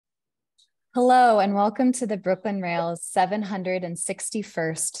Hello, and welcome to the Brooklyn Rail's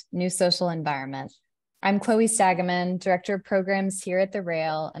 761st New Social Environment. I'm Chloe Stagaman, Director of Programs here at the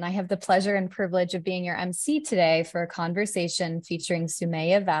Rail, and I have the pleasure and privilege of being your MC today for a conversation featuring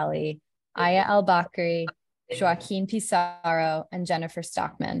Sumayya Vally, Aya Al-Bakree, Joachim Pissarro, and Jennifer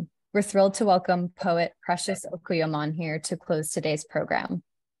Stockman. We're thrilled to welcome poet Precious Okoyomon here to close today's program.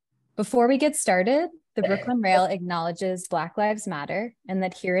 Before we get started, the Brooklyn Rail acknowledges Black Lives Matter and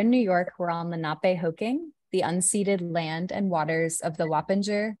that here in New York, we're on Lenape-Hoking, the unceded land and waters of the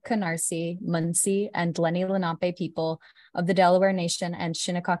Wappinger, Canarsie, Munsee, and Lenni Lenape people of the Delaware Nation and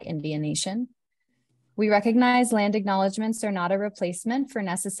Shinnecock Indian Nation. We recognize land acknowledgements are not a replacement for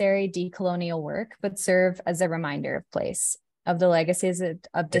necessary decolonial work, but serve as a reminder of place, of the legacies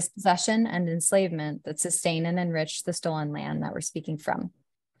of dispossession and enslavement that sustain and enrich the stolen land that we're speaking from.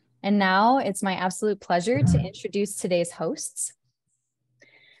 And now it's my absolute pleasure to introduce today's hosts.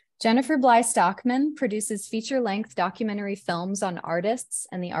 Jennifer Bly Stockman produces feature-length documentary films on artists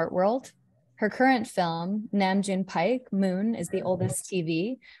and the art world. Her current film, Nam June Paik, Moon is the Oldest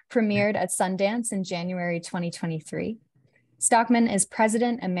TV, premiered at Sundance in January 2023. Stockman is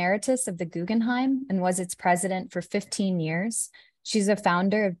President Emeritus of the Guggenheim and was its president for 15 years. She's a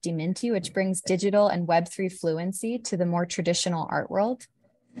founder of Diminti, which brings digital and Web3 fluency to the more traditional art world.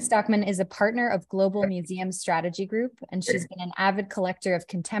 Stockman is a partner of Global Museum Strategy Group, and she's been an avid collector of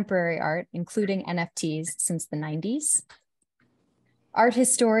contemporary art, including NFTs, since the 90s. Art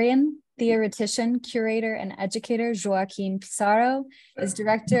historian, theoretician, curator, and educator Joachim Pissarro is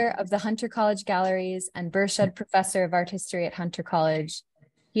director of the Hunter College Galleries and Burchard Professor of Art History at Hunter College.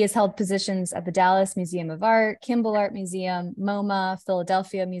 He has held positions at the Dallas Museum of Art, Kimball Art Museum, MoMA,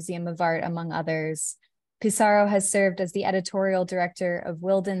 Philadelphia Museum of Art, among others. Pissarro has served as the editorial director of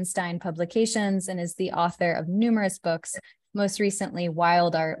Wildenstein Publications and is the author of numerous books, most recently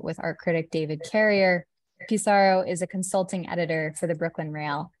Wild Art with art critic David Carrier. Pissarro is a consulting editor for the Brooklyn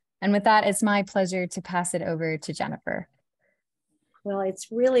Rail. And with that, it's my pleasure to pass it over to Jennifer. Well, it's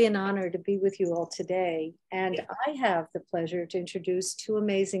really an honor to be with you all today. And I have the pleasure to introduce two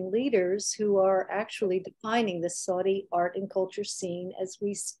amazing leaders who are actually defining the Saudi art and culture scene as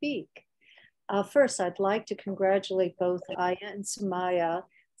we speak. First, I'd like to congratulate both Aya and Sumayya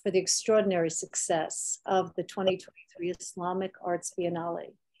for the extraordinary success of the 2023 Islamic Arts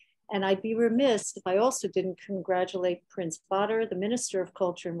Biennale. And I'd be remiss if I also didn't congratulate Prince Badr, the Minister of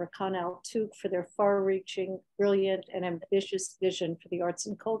Culture, and Rakan Al-Touk for their far-reaching, brilliant, and ambitious vision for the arts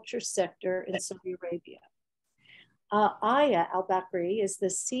and culture sector in Saudi Arabia. Aya Al-Bakree is the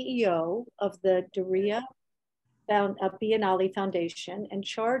CEO of the Ad-Diriyah Biennale Foundation and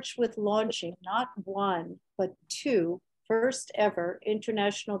charged with launching not one, but two first ever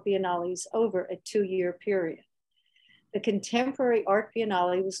international biennales over a 2-year period. The Contemporary Art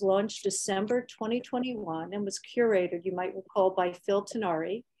Biennale was launched December 2021 and was curated, you might recall, by Phil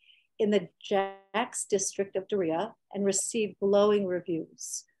Tenari in the Jax district of Diriyah and received glowing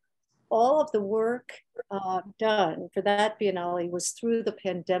reviews. All of the work done for that Biennale was through the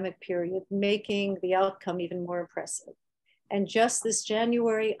pandemic period, making the outcome even more impressive. And just this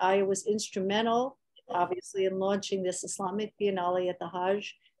January, I was instrumental, obviously, in launching this Islamic Biennale at the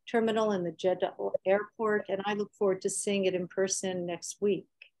Hajj terminal in the Jeddah airport, and I look forward to seeing it in person next week.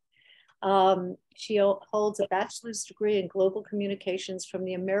 She holds a bachelor's degree in global communications from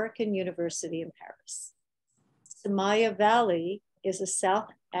the American University in Paris. Sumayya Vally is a South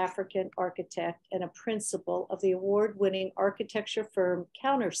African architect and a principal of the award-winning architecture firm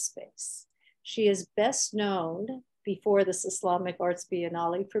Counterspace. She is best known before this Islamic Arts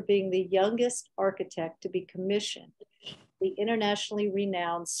Biennale for being the youngest architect to be commissioned the internationally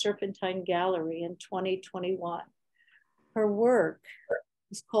renowned Serpentine Gallery in 2021. Her work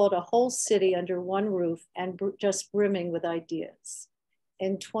is called A Whole City Under One Roof and just brimming with ideas.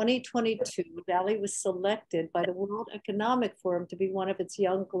 In 2022, Valley was selected by the World Economic Forum to be one of its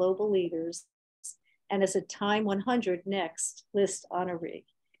young global leaders and as a TIME100 Next list honoree.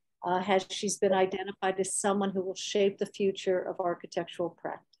 She's been identified as someone who will shape the future of architectural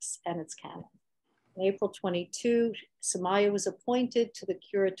practice and its canon. In April 22, Sumayya was appointed to the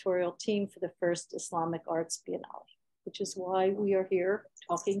curatorial team for the first Islamic Arts Biennale, which is why we are here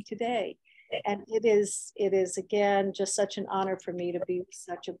talking today. And it is again, just such an honor for me to be with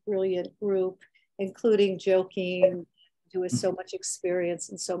such a brilliant group, including Joachim, who has so much experience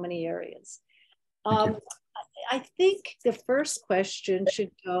in so many areas. I think the first question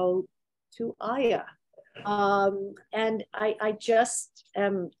should go to Aya. And I just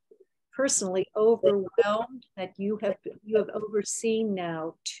am personally overwhelmed that you have overseen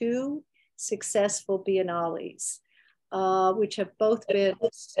now 2 successful biennales. which have both been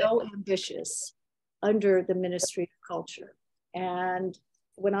so ambitious under the Ministry of Culture. And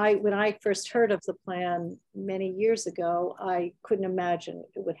when I first heard of the plan many years ago, I couldn't imagine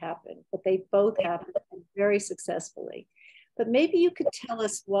it would happen, but they both happened very successfully. But maybe you could tell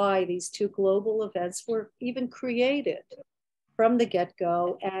us why these two global events were even created from the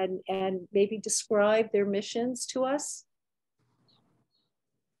get-go, and maybe describe their missions to us.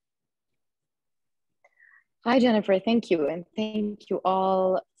 Hi, Jennifer. Thank you. And thank you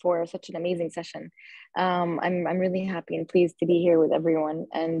all for such an amazing session. I'm really happy and pleased to be here with everyone.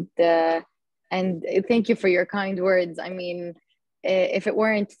 And thank you for your kind words. I mean, if it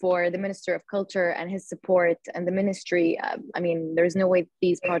weren't for the Minister of Culture and his support and the ministry, I mean, there's no way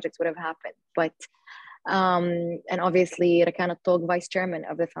these projects would have happened. But, and obviously, Rakan Al-Tog, Vice Chairman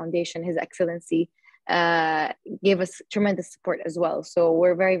of the Foundation, His Excellency, gave us tremendous support as well. So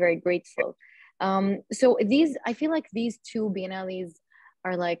we're very, very grateful. So I feel like these two biennales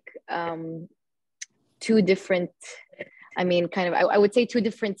are like two different, I mean, kind of, I would say two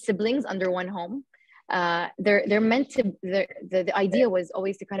different siblings under one home. They're meant to, the idea was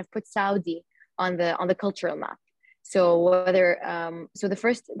always to kind of put Saudi on the cultural map. So whether, so the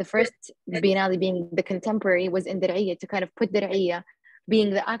first biennale being the contemporary was in Diriyah, to kind of put Diriyah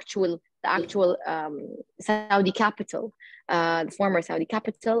being the actual Saudi capital, the former Saudi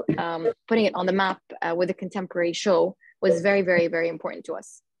capital, putting it on the map with a contemporary show was very, very, very important to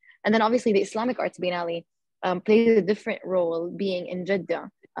us. And then obviously the Islamic Arts Biennale played a different role, being in Jeddah,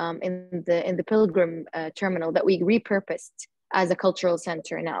 in the pilgrim terminal that we repurposed as a cultural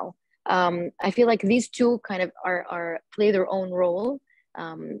center now. I feel like these two kind of play their own role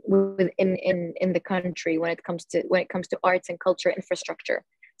in the country when it comes to arts and culture infrastructure.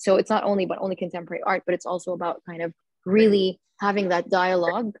 So it's not only about only contemporary art, but it's also about kind of really having that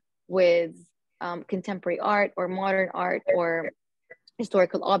dialogue with contemporary art or modern art or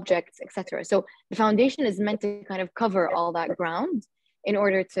historical objects, etc. So the foundation is meant to kind of cover all that ground in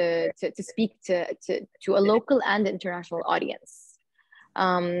order to speak to a local and international audience.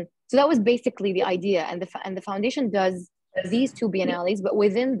 So that was basically the idea, and the foundation does these two biennales, but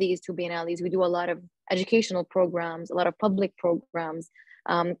within these two biennales, we do a lot of educational programs, a lot of public programs,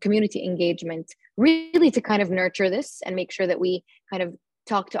 community engagement, really to kind of nurture this and make sure that we kind of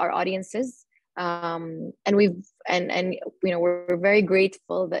talk to our audiences. And we're very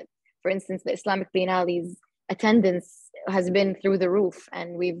grateful that, for instance, the Islamic Biennale's attendance has been through the roof,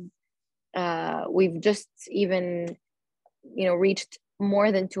 and we've just even reached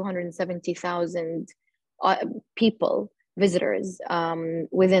more than 270,000 people, visitors,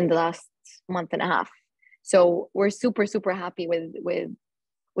 within the last month and a half. So we're super, super happy with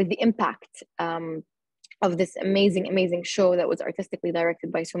the impact of this amazing show that was artistically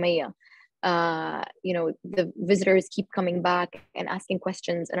directed by Sumayya. The visitors keep coming back and asking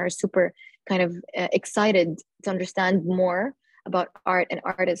questions and are super kind of excited to understand more about art and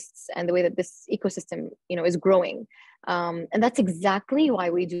artists and the way that this ecosystem is growing, and that's exactly why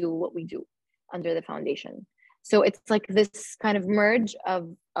we do what we do under the foundation. So it's like this kind of merge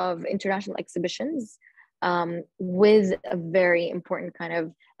of international exhibitions with a very important kind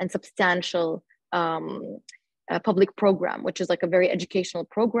of and substantial public program, which is like a very educational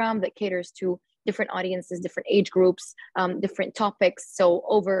program that caters to different audiences, different age groups, different topics. So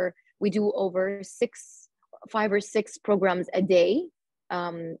we do over 5 or 6 programs a day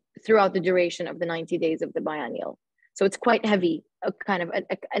throughout the duration of the 90 days of the biennial. So it's quite heavy, a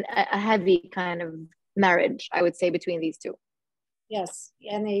heavy kind of marriage, I would say, between these two. Yes,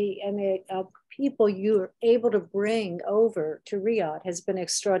 and the people you're able to bring over to Riyadh has been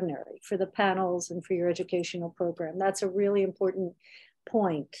extraordinary for the panels and for your educational program. That's a really important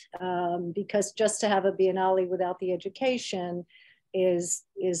point, because just to have a biennale without the education is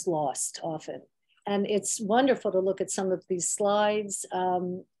lost often. And it's wonderful to look at some of these slides.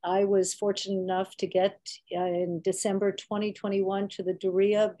 I was fortunate enough to get in December 2021 to the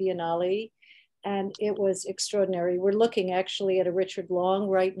Ad-Diriyah Biennale, and it was extraordinary. We're looking actually at a Richard Long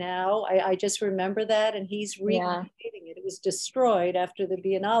right now. I just remember that, and he's recreating it. It was destroyed after the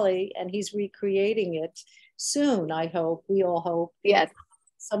Biennale, and he's recreating it soon, I hope. We all hope. Yes.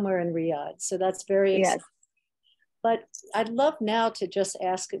 Somewhere in Riyadh. So that's very exciting. But I'd love now to just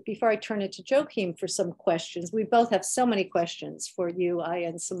ask, before I turn it to Joachim for some questions. We both have so many questions for you, I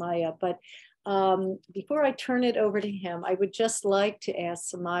and Sumayya, but before I turn it over to him, I would just like to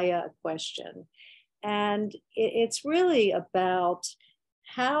ask Sumayya a question. And it's really about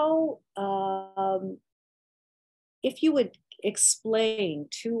how, if you would explain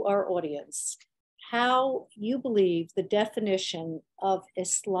to our audience how you believe the definition of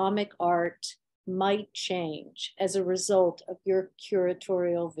Islamic art might change as a result of your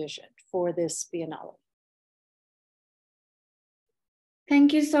curatorial vision for this Biennale?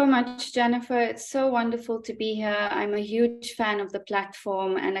 Thank you so much, Jennifer. It's so wonderful to be here. I'm a huge fan of the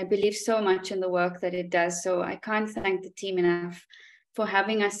platform and I believe so much in the work that it does. So I can't thank the team enough for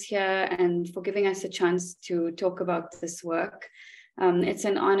having us here and for giving us a chance to talk about this work. It's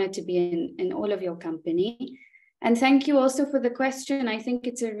an honor to be in all of your company. And thank you also for the question. I think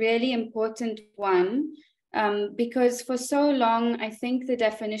it's a really important one because for so long, I think the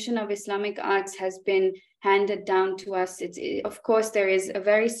definition of Islamic arts has been handed down to us. Of course, there is a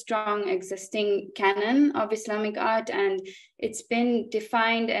very strong existing canon of Islamic art, and it's been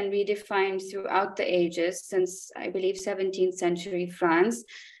defined and redefined throughout the ages since, I believe, 17th century France.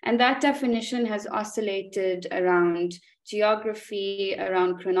 And that definition has oscillated around geography,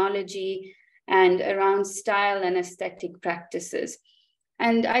 around chronology, and around style and aesthetic practices.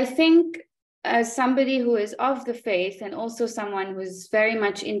 And I think as somebody who is of the faith and also someone who's very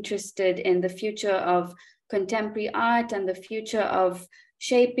much interested in the future of contemporary art and the future of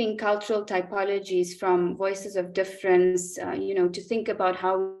shaping cultural typologies from voices of difference, to think about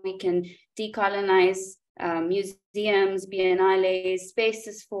how we can decolonize museums, biennales,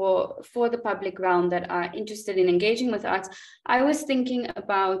 spaces for the public realm that are interested in engaging with arts, I was thinking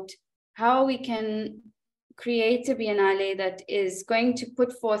about how we can create a biennale that is going to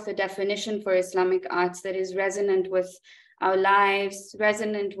put forth a definition for Islamic arts that is resonant with our lives,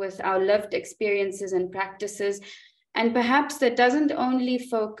 resonant with our lived experiences and practices, and perhaps that doesn't only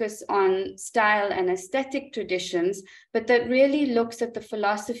focus on style and aesthetic traditions, but that really looks at the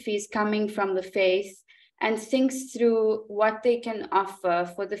philosophies coming from the faith and thinks through what they can offer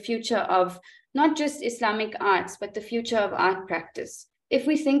for the future of not just Islamic arts, but the future of art practice. If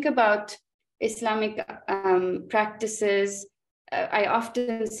we think about Islamic practices, I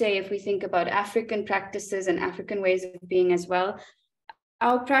often say if we think about African practices and African ways of being as well,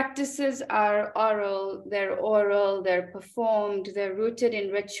 our practices are oral, they're performed, they're rooted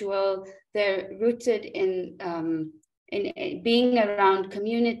in ritual, they're rooted in being around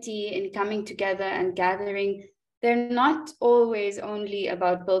community, in coming together and gathering. They're not always only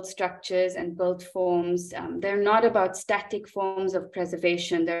about built structures and built forms. They're not about static forms of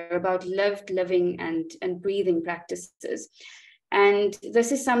preservation. They're about lived, living, and breathing practices. And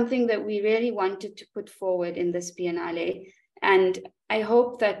this is something that we really wanted to put forward in this Biennale. And I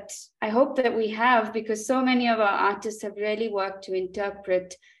hope that we have, because so many of our artists have really worked to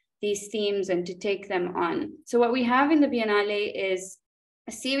interpret these themes and to take them on. So what we have in the Biennale is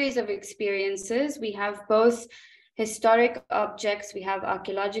a series of experiences. We have both historic objects, we have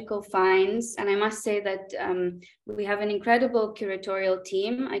archaeological finds, and I must say that we have an incredible curatorial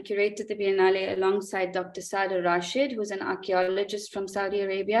team. I curated the Biennale alongside Dr. Sada Rashid, who's an archaeologist from Saudi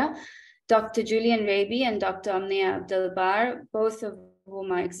Arabia, Dr. Julian Raby and Dr. Omnia Abdelbar, both of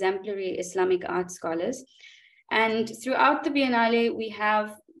whom are exemplary Islamic art scholars. And throughout the Biennale, we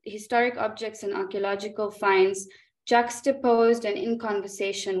have historic objects and archaeological finds juxtaposed and in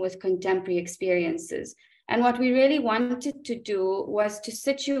conversation with contemporary experiences. And what we really wanted to do was to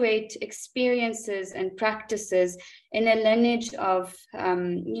situate experiences and practices in a lineage of,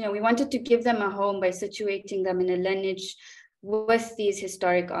 we wanted to give them a home by situating them in a lineage with these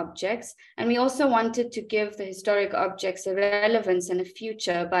historic objects. And we also wanted to give the historic objects a relevance and a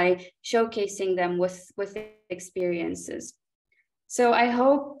future by showcasing them with experiences. So I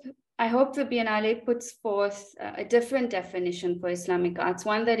hope the Biennale puts forth a different definition for Islamic arts,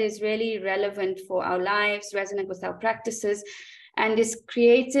 one that is really relevant for our lives, resonant with our practices, and is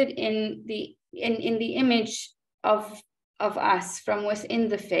created in the image of us from within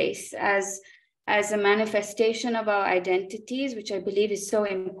the faith as a manifestation of our identities, which I believe is so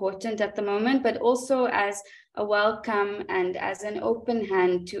important at the moment, but also as a welcome and as an open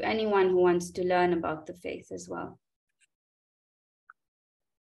hand to anyone who wants to learn about the faith as well.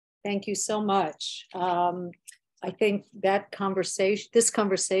 Thank you so much. I think that this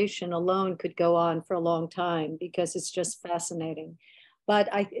conversation alone could go on for a long time because it's just fascinating. But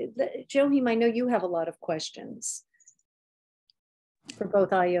Joachim, I know you have a lot of questions for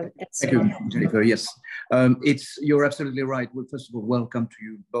both Aya and Sumayya. Thank you, Jennifer. Yes, you're absolutely right. Well, first of all, welcome to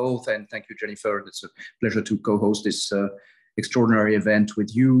you both, and thank you, Jennifer. It's a pleasure to co-host this extraordinary event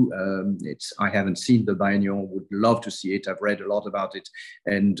with you. I haven't seen the biennial, would love to see it. I've read a lot about it,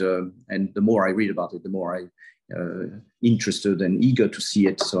 and the more I read about it, the more I'm interested and eager to see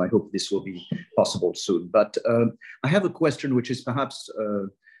it. So I hope this will be possible soon. But I have a question which is perhaps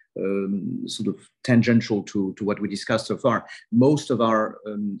sort of tangential to what we discussed so far. Most of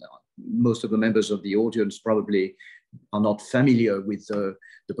the members of the audience probably are not familiar with the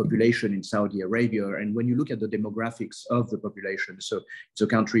population in Saudi Arabia. And when you look at the demographics of the population, so it's a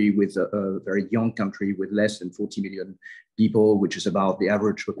country with a very young country with less than 40 million people, which is about the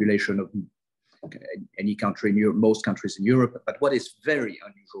average population of any country in Europe, most countries in Europe. But what is very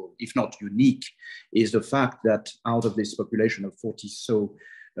unusual, if not unique, is the fact that out of this population of 40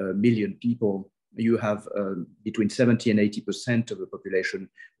 million people, you have between 70 and 80% of the population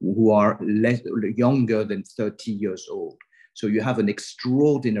who are younger than 30 years old. So you have an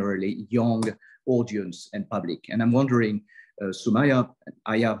extraordinarily young audience and public. And I'm wondering, Sumayya,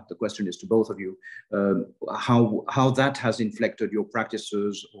 the question is to both of you, how that has inflected your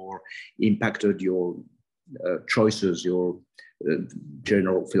practices or impacted your choices, your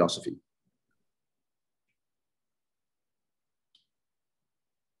general philosophy.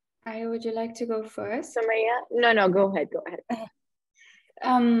 Would you like to go first? Sumayya? No, go ahead.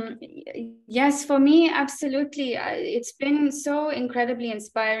 Yes, for me, absolutely. It's been so incredibly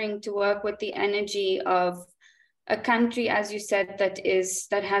inspiring to work with the energy of a country, as you said, that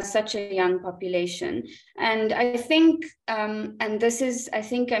has such a young population. And I think, I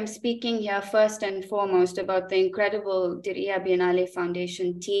think I'm speaking here first and foremost about the incredible Ad-Diriyah Biennale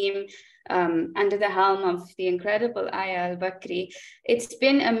Foundation team under the helm of the incredible Al-Bakree. It's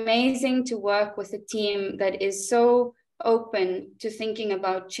been amazing to work with a team that is so open to thinking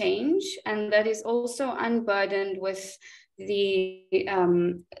about change, and that is also unburdened with there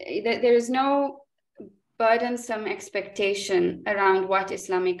is no burdensome expectation around what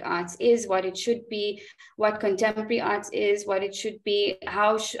Islamic arts is, what it should be, what contemporary arts is, what it should be,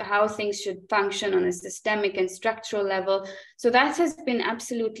 how things should function on a systemic and structural level. So that has been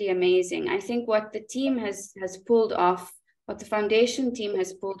absolutely amazing. I think what the team has pulled off, what the foundation team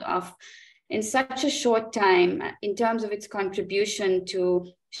has pulled off in such a short time in terms of its contribution to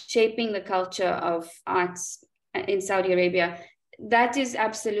shaping the culture of arts in Saudi Arabia, that is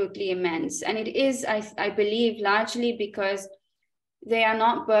absolutely immense. And it is, I believe, largely because they are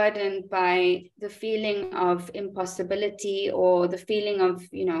not burdened by the feeling of impossibility or the feeling of,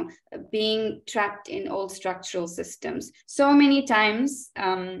 being trapped in old structural systems. So many times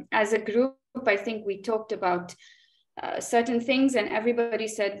as a group, I think we talked about certain things and everybody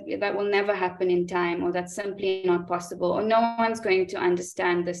said that will never happen in time, or that's simply not possible, or no one's going to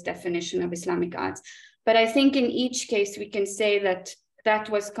understand this definition of Islamic arts. But I think in each case, we can say that that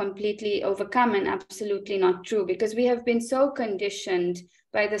was completely overcome and absolutely not true, because we have been so conditioned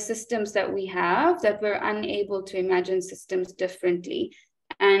by the systems that we have that we're unable to imagine systems differently.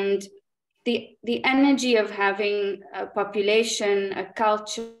 And the energy of having a population, a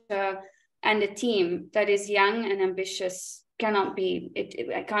culture, and a team that is young and ambitious cannot be,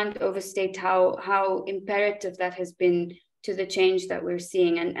 I can't overstate how imperative that has been to the change that we're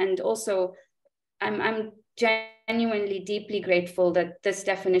seeing. And also, I'm genuinely deeply grateful that this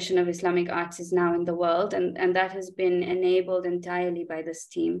definition of Islamic arts is now in the world, and that has been enabled entirely by this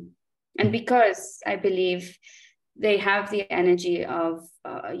team. And because I believe they have the energy of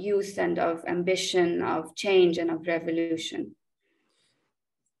youth and of ambition, of change and of revolution.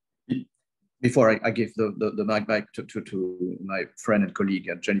 Before I give the mic back to my friend and colleague,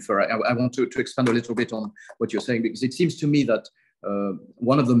 Jennifer, I want to expand a little bit on what you're saying, because it seems to me that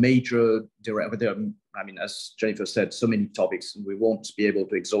one of the major, as Jennifer said, so many topics, and we won't be able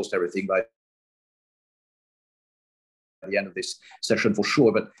to exhaust everything by the end of this session for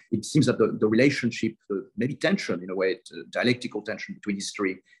sure, but it seems that the relationship, maybe tension in a way, dialectical tension between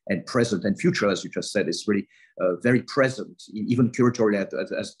history and present and future, as you just said, is really very present, even curatorial at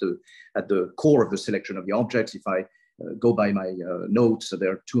the core of the selection of the objects. If I go by my notes, so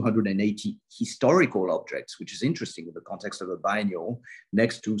there are 280 historical objects, which is interesting in the context of a biennial,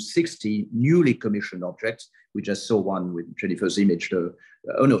 next to 60 newly commissioned objects. We just saw one with Jennifer's image.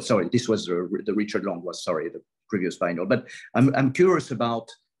 Oh no, sorry, this was the Richard Long was, sorry, the previous biennial. But I'm curious about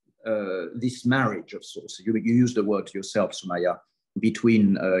this marriage of sorts. You used the word yourself, Sumayya,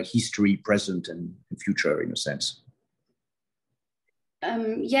 between history, present, and future, in a sense.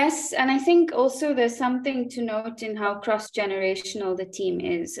 Yes, and I think also there's something to note in how cross-generational the team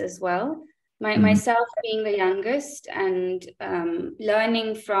is as well. Myself being the youngest and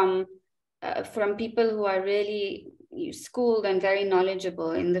learning from people who are really schooled and very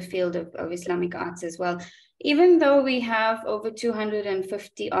knowledgeable in the field of Islamic arts as well. Even though we have over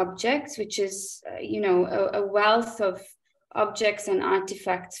 250 objects, which is a wealth of objects and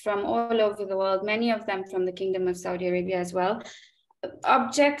artifacts from all over the world, many of them from the Kingdom of Saudi Arabia as well.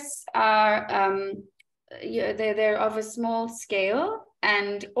 Objects are they're of a small scale,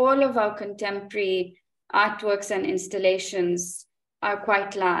 and all of our contemporary artworks and installations are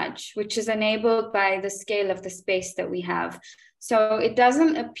quite large, which is enabled by the scale of the space that we have. So it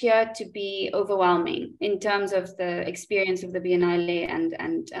doesn't appear to be overwhelming in terms of the experience of the Biennale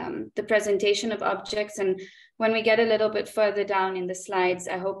and the presentation of objects. And when we get a little bit further down in the slides,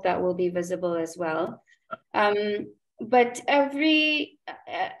 I hope that will be visible as well. But every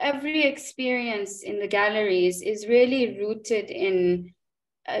experience in the galleries is really rooted in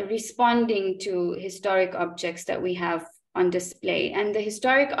responding to historic objects that we have on display. And the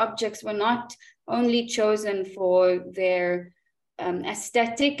historic objects were not only chosen for their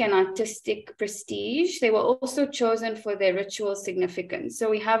aesthetic and artistic prestige, they were also chosen for their ritual significance. So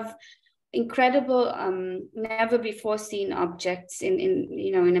we have incredible, never before seen objects in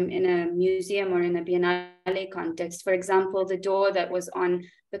a museum or in a Biennale context. For example, the door that was on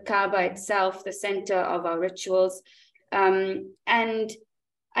the Kaaba itself, the center of our rituals. And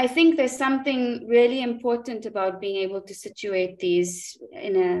I think there's something really important about being able to situate these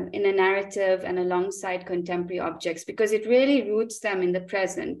in a narrative and alongside contemporary objects, because it really roots them in the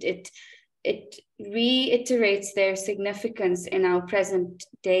present. It reiterates their significance in our present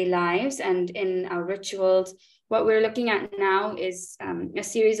day lives and in our rituals. What we're looking at now is a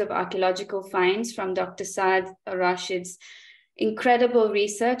series of archaeological finds from Dr. Saad Rashid's incredible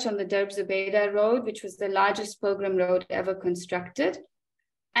research on the Darb Zubaydah Road, which was the largest pilgrim road ever constructed.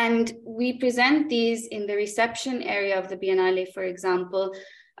 And we present these in the reception area of the Biennale, for example,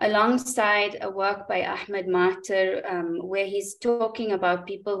 alongside a work by Ahmed Mater, where he's talking about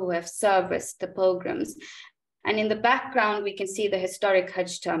people who have serviced the pilgrims. And in the background, we can see the historic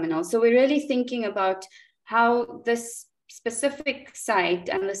Hajj terminal. So we're really thinking about how this specific site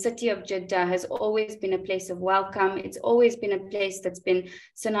and the city of Jeddah has always been a place of welcome. It's always been a place that's been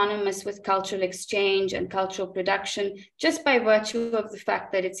synonymous with cultural exchange and cultural production, just by virtue of the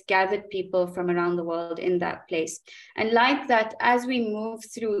fact that it's gathered people from around the world in that place. And like that, as we move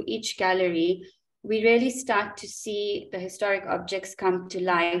through each gallery, we really start to see the historic objects come to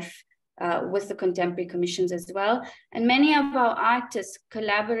life with the contemporary commissions as well. And many of our artists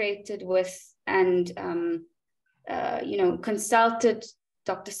collaborated with and consulted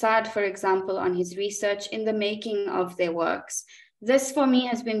Dr. Saad, for example, on his research in the making of their works. This for me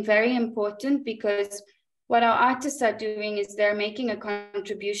has been very important, because what our artists are doing is they're making a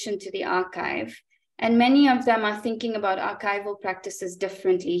contribution to the archive. And many of them are thinking about archival practices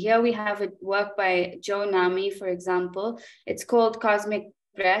differently. Here we have a work by Joe Nami, for example. It's called Cosmic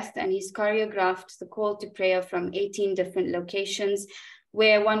Breath, and he's choreographed the call to prayer from 18 different locations,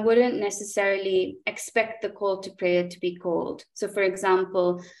 where one wouldn't necessarily expect the call to prayer to be called. So for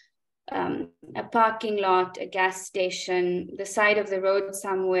example, a parking lot, a gas station, the side of the road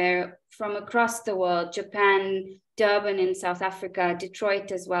somewhere, from across the world, Japan, Durban in South Africa,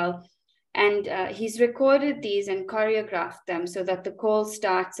 Detroit as well. And he's recorded these and choreographed them so that the call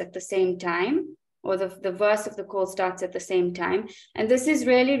starts at the same time, or the verse of the call starts at the same time. And this is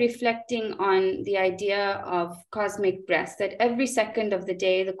really reflecting on the idea of cosmic breath, that every second of the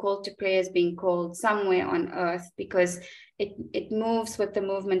day, the call to prayer is being called somewhere on earth, because it moves with the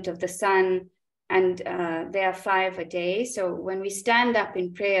movement of the sun, and there are 5 a day. So when we stand up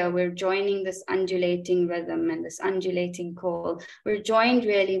in prayer, we're joining this undulating rhythm and this undulating call. We're joined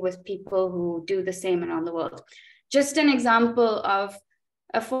really with people who do the same around the world. Just an example of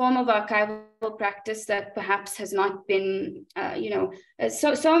a form of archival practice that perhaps has not been,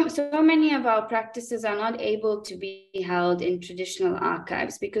 so many of our practices are not able to be held in traditional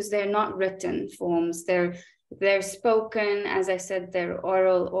archives because they're not written forms. They're spoken, as I said, they're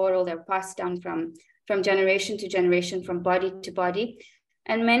oral, they're passed down from generation to generation, from body to body.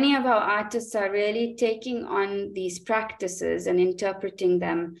 And many of our artists are really taking on these practices and interpreting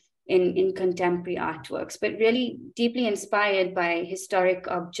them in contemporary artworks, but really deeply inspired by historic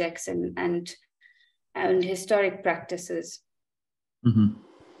objects and historic practices. Mm-hmm.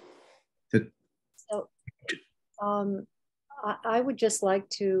 So I would just like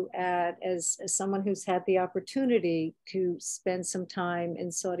to add, as someone who's had the opportunity to spend some time in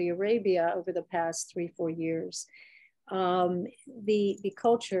Saudi Arabia over the past 3-4 years, the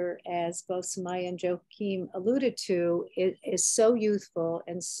culture, as both Sumayya and Joachim alluded to, is so youthful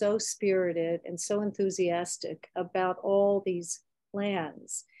and so spirited and so enthusiastic about all these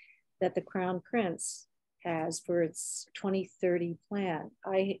plans that the Crown Prince has for its 2030 plan.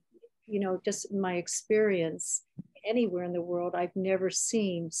 Just in my experience, anywhere in the world, I've never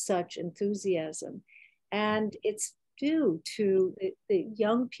seen such enthusiasm. And it's due to the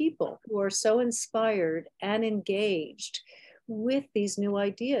young people who are so inspired and engaged with these new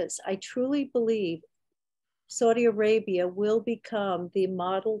ideas. I truly believe Saudi Arabia will become the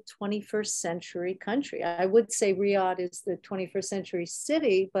model 21st century country. I would say Riyadh is the 21st century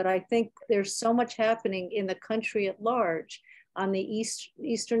city, but I think there's so much happening in the country at large, on the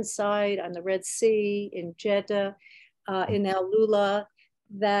eastern side, on the Red Sea, in Jeddah, in Al Lula,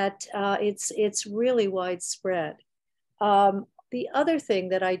 that it's really widespread. The other thing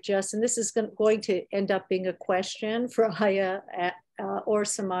that and this is going to end up being a question for Aya or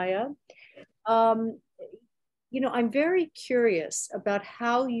Sumayya, I'm very curious about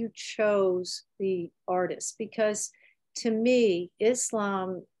how you chose the artists, because to me,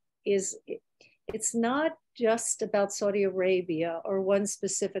 Islam it's not just about Saudi Arabia or one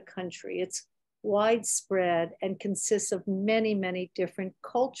specific country. It's widespread and consists of many, many different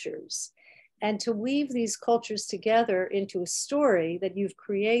cultures. And to weave these cultures together into a story that you've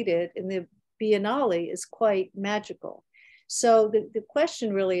created in the Biennale is quite magical. So the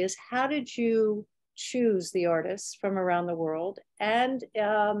question really is, how did you choose the artists from around the world, and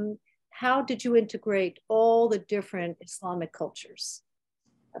how did you integrate all the different Islamic cultures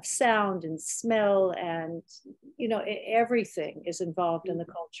of sound and smell, and everything is involved in the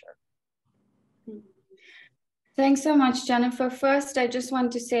culture? Thanks so much, Jennifer. First, I just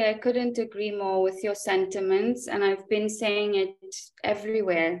want to say I couldn't agree more with your sentiments, and I've been saying it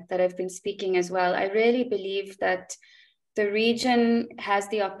everywhere that I've been speaking as well. I really believe that the region has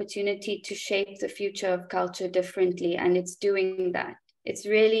the opportunity to shape the future of culture differently, and it's doing that. It's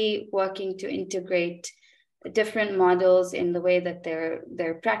really working to integrate different models in the way that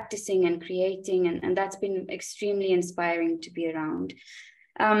they're practicing and creating, and that's been extremely inspiring to be around.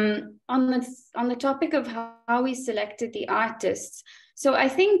 On the topic of how we selected the artists, so I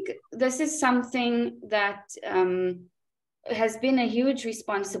think this is something that has been a huge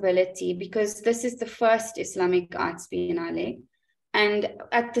responsibility, because this is the first Islamic Arts Biennale. And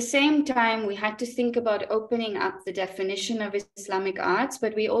at the same time, we had to think about opening up the definition of Islamic arts,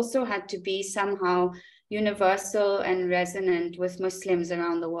 but we also had to be somehow universal and resonant with Muslims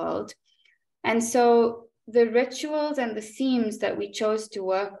around the world. And so the rituals and the themes that we chose to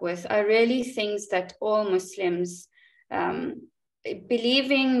work with are really things that all Muslims,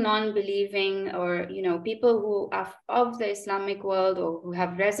 believing, non-believing, or people who are of the Islamic world or who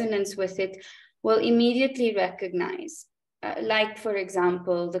have resonance with it, will immediately recognize. Like, for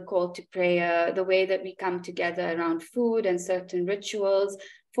example, the call to prayer, the way that we come together around food and certain rituals,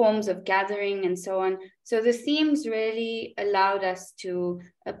 forms of gathering, and so on. So the themes really allowed us to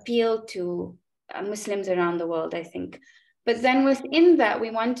appeal to Muslims around the world, I think. But then within that, we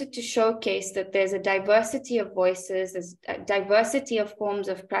wanted to showcase that there's a diversity of voices, there's a diversity of forms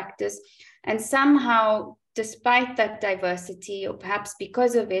of practice, and somehow, despite that diversity, or perhaps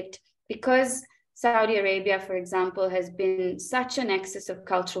because of it, because Saudi Arabia, for example, has been such a nexus of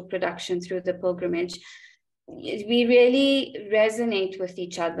cultural production through the pilgrimage, we really resonate with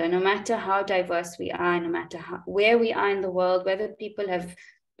each other, no matter how diverse we are, no matter where we are in the world, whether people have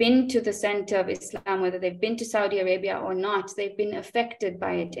been to the center of Islam, whether they've been to Saudi Arabia or not, they've been affected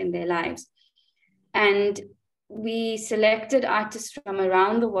by it in their lives. And we selected artists from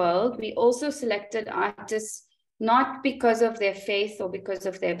around the world. We also selected artists not because of their faith or because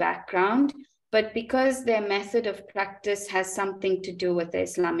of their background, but because their method of practice has something to do with the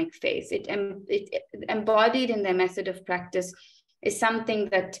Islamic faith. It embodied in their method of practice is something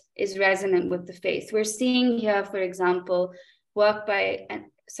that is resonant with the faith. We're seeing here, for example, work by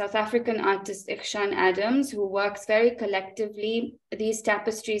South African artist Ikshan Adams, who works very collectively. These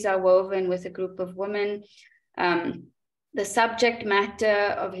tapestries are woven with a group of women. The subject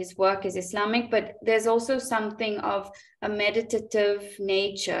matter of his work is Islamic, but there's also something of a meditative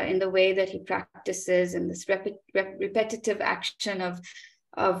nature in the way that he practices, and this repetitive action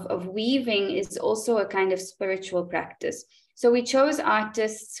of weaving is also a kind of spiritual practice. So we chose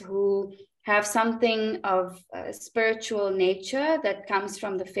artists who have something of a spiritual nature that comes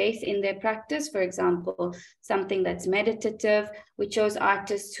from the faith in their practice. For example, something that's meditative. We chose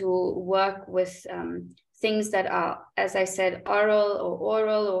artists who work with things that are, as I said, oral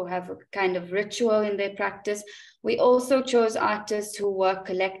or have a kind of ritual in their practice. We also chose artists who work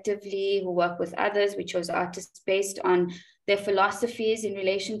collectively, who work with others. We chose artists based on their philosophies in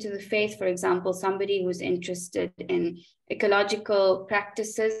relation to the faith. For example, somebody who's interested in ecological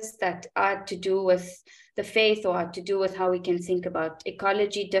practices that are to do with the faith or are to do with how we can think about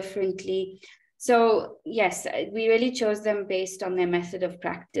ecology differently. So yes, we really chose them based on their method of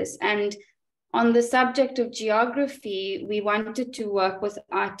practice. And on the subject of geography, we wanted to work with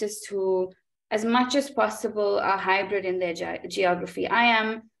artists who, as much as possible, are hybrid in their geography. I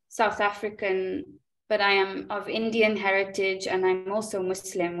am South African but I am of Indian heritage, and I'm also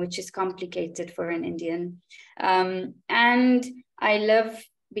Muslim, which is complicated for an Indian. And I live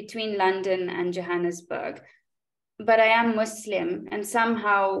between London and Johannesburg. But I am Muslim, and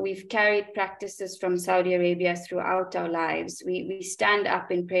somehow we've carried practices from Saudi Arabia throughout our lives. We stand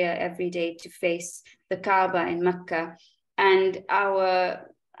up in prayer every day to face the Kaaba in Mecca, and our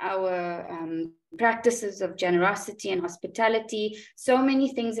practices of generosity and hospitality, so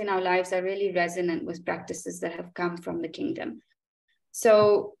many things in our lives are really resonant with practices that have come from the kingdom.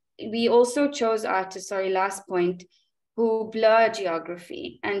 So we also chose artists, sorry, last point, who blur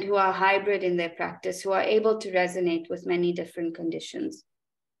geography and who are hybrid in their practice, who are able to resonate with many different conditions.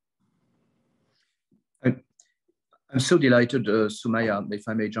 I'm so delighted, Sumayya, if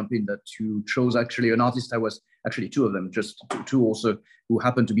I may jump in, that you chose actually an artist. I was actually two of them, just two also, who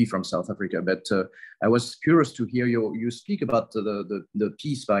happen to be from South Africa. But I was curious to hear you speak about the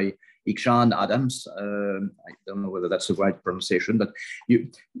piece by Ikshan Adams. I don't know whether that's the right pronunciation, but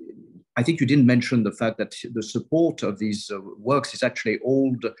I think you didn't mention the fact that the support of these works is actually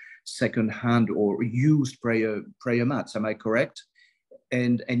old, second-hand or used prayer mats. Am I correct?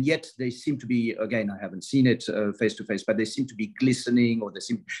 And yet they seem to be, again, I haven't seen it face to face, but they seem to be glistening, or there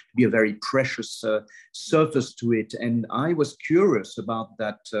seem to be a very precious surface to it. And I was curious about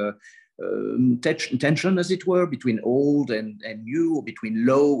that tension, as it were, between old and new, or between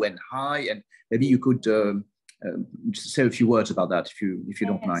low and high. And maybe you could say a few words about that, if you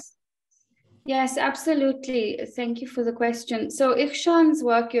don't mind. Yes, absolutely. Thank you for the question. So Ikshan's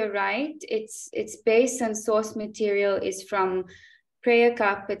work, you're right. Its base and source material is from prayer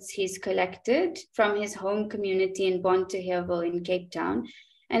carpets he's collected from his home community in Bontehevel in Cape Town.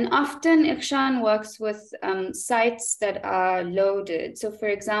 And often Ikshan works with sites that are loaded. So for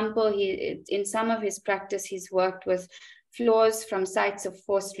example, in some of his practice, he's worked with floors from sites of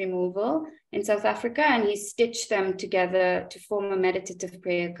forced removal in South Africa, and he stitched them together to form a meditative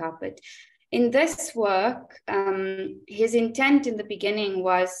prayer carpet. In this work, his intent in the beginning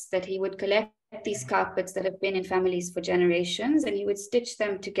was that he would collect these carpets that have been in families for generations, and he would stitch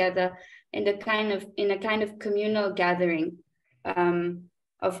them together in a kind of communal gathering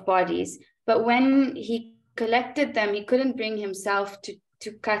of bodies. But when he collected them, he couldn't bring himself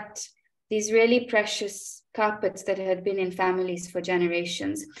to cut these really precious carpets that had been in families for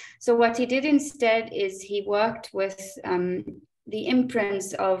generations. So what he did instead is he worked with the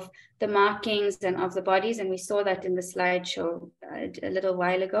imprints of the markings and of the bodies, and we saw that in the slideshow a little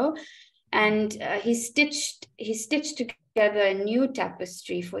while ago. And he stitched together a new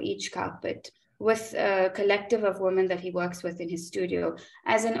tapestry for each carpet with a collective of women that he works with in his studio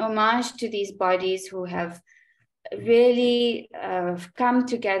as an homage to these bodies who have really come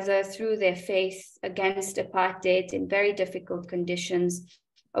together through their faith against apartheid in very difficult conditions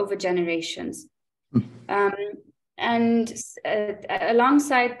over generations. And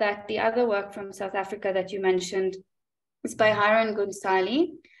alongside that, the other work from South Africa that you mentioned is by Harun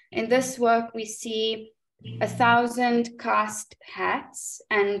Gunsali. In this work, we see 1,000 cast hats,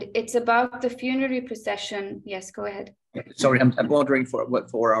 and it's about the funerary procession. Yes, go ahead. Sorry, I'm wondering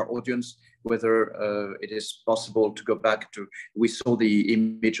for our audience whether it is possible to go back to, we saw the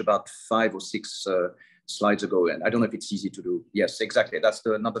image about 5 or 6 slides ago, and I don't know if it's easy to do. Yes, exactly. That's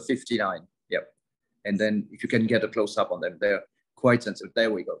the number 59. Yep. And then if you can get a close up on them, they're quite sensitive.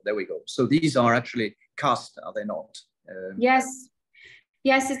 There we go. There we go. So these are actually cast, are they not? Yes.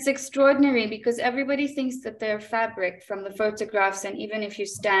 Yes, it's extraordinary because everybody thinks that they're fabric from the photographs, and even if you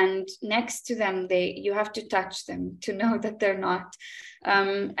stand next to them, you have to touch them to know that they're not.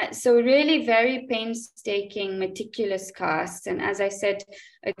 So really very painstaking, meticulous casts. And as I said,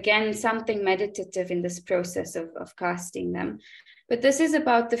 again, something meditative in this process of casting them. But this is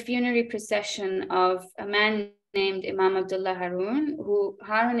about the funerary procession of a man named Imam Abdullah Harun, who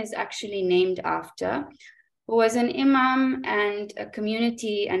Harun is actually named after, who was an imam and a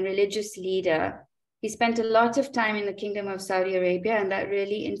community and religious leader. He spent a lot of time in the Kingdom of Saudi Arabia, and that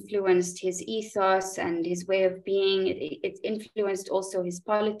really influenced his ethos and his way of being. It influenced also his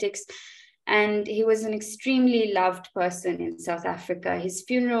politics. And he was an extremely loved person in South Africa. His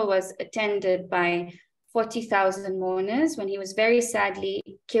funeral was attended by 40,000 mourners when he was very sadly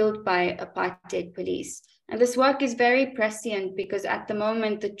killed by apartheid police. And this work is very prescient because at the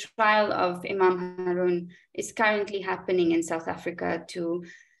moment, the trial of Imam Harun is currently happening in South Africa to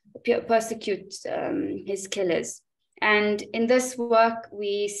persecute his killers. And in this work,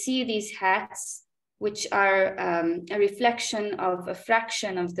 we see these hats, which are a reflection of a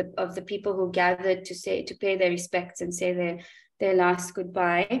fraction of the people who gathered to pay their respects and say their last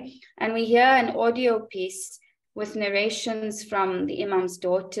goodbye. And we hear an audio piece with narrations from the Imam's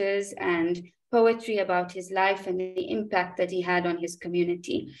daughters and poetry about his life and the impact that he had on his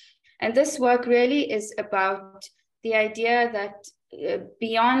community. And this work really is about the idea that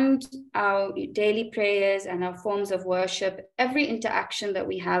beyond our daily prayers and our forms of worship, every interaction that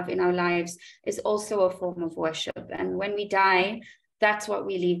we have in our lives is also a form of worship. And when we die, that's what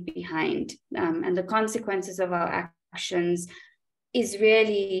we leave behind. And the consequences of our actions is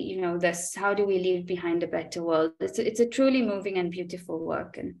really, you know, this: how do we leave behind a better world? It's a truly moving and beautiful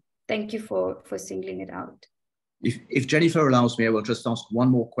work. And thank you for singling it out. If Jennifer allows me, I will just ask one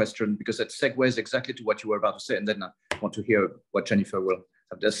more question, because that segues exactly to what you were about to say, and then I want to hear what Jennifer will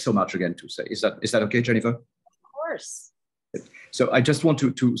have. There's so much again to say. Is that okay, Jennifer? Of course. So I just want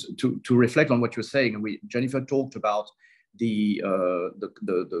to reflect on what you're saying. And Jennifer talked about the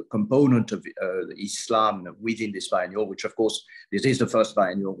component of Islam within this biennial, which of course this is the first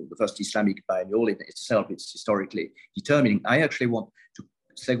biennial, the first Islamic biennial in itself. It's historically determining. I actually want to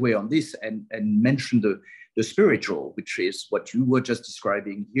segue on this and mention the spiritual, which is what you were just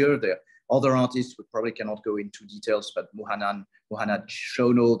describing here. There are other artists who probably cannot go into details, but Muhannad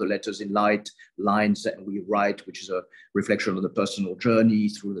Shono, the letters in light, lines that we write, which is a reflection of the personal journey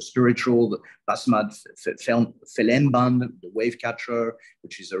through the spiritual. The Basmad Felemban, the wave catcher,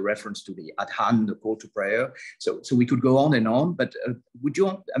 which is a reference to the Adhan, the call to prayer. So we could go on, but would you,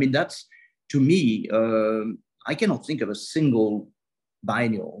 I mean, that's, to me, I cannot think of a single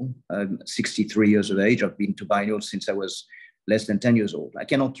biennial. 63 years of age. I've been to biennials since I was less than 10 years old. I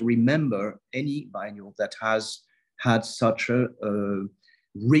cannot remember any biennial that has had such a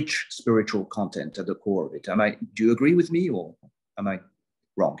rich spiritual content at the core of it. Do you agree with me, or am I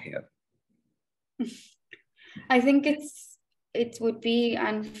wrong here? I think it would be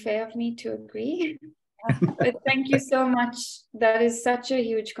unfair of me to agree. But thank you so much. That is such a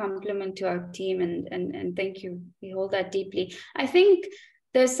huge compliment to our team, and thank you. We hold that deeply. I think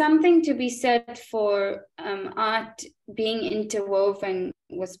there's something to be said for art being interwoven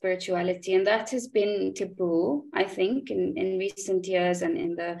with spirituality, and that has been taboo, I think, in recent years and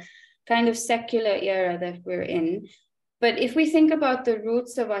in the kind of secular era that we're in. But if we think about the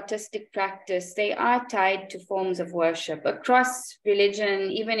roots of artistic practice, they are tied to forms of worship across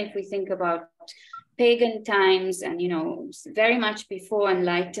religion. Even if we think about pagan times and, you know, very much before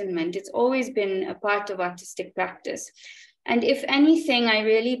Enlightenment, it's always been a part of artistic practice. And if anything, I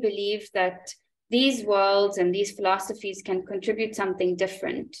really believe that these worlds and these philosophies can contribute something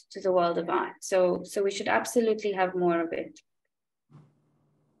different to the world of art. So we should absolutely have more of it.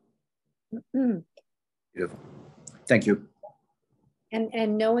 Beautiful. Thank you.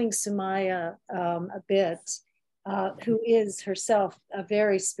 And knowing Sumayya a bit, who is herself a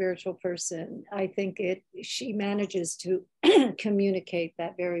very spiritual person, I think she manages to communicate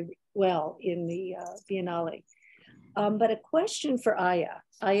that very well in the Biennale. But a question for Aya.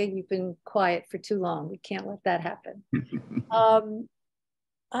 Aya, you've been quiet for too long. We can't let that happen.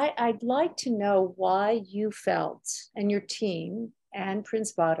 I'd like to know why you felt, and your team and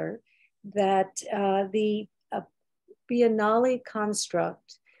Prince Badr, that the Biennale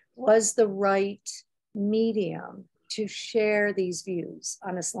construct was the right medium to share these views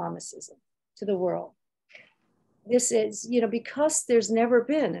on Islamicism to the world. This is, you know, because there's never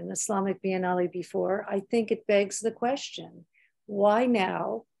been an Islamic Biennale before, I think it begs the question, why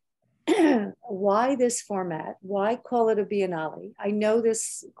now? Why this format? Why call it a Biennale? I know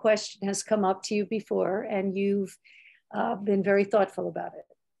this question has come up to you before, and you've been very thoughtful about it.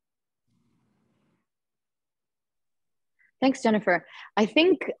 Thanks, Jennifer. I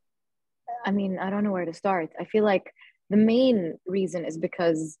think, I mean, I don't know where to start. I feel like the main reason is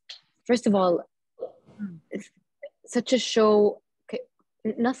because, first of all, it's such a show,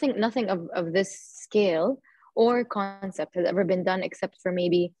 nothing of this scale or concept has ever been done except for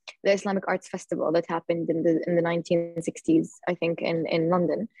maybe the Islamic Arts Festival that happened in the 1960s, I think, in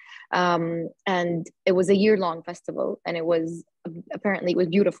London. And it was a year-long festival, and it was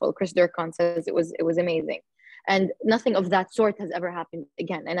beautiful. Chris Durkan says it was amazing. And nothing of that sort has ever happened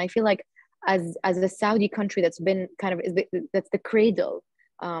again. And I feel like as a Saudi country that's been kind of, that's the cradle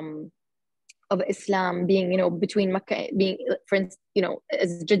of Islam, being, you know, between Mecca, being, for instance, you know,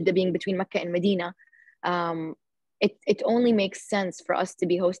 as Jeddah being between Mecca and Medina, it only makes sense for us to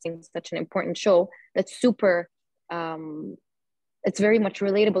be hosting such an important show that's super, it's very much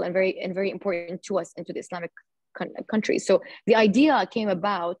relatable and very important to us and to the Islamic countries. So the idea came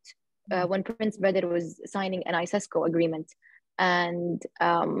about when Prince Badr was signing an ISESCO agreement, and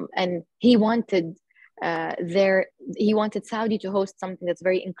he wanted Saudi to host something that's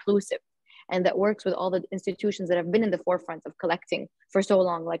very inclusive and that works with all the institutions that have been in the forefront of collecting for so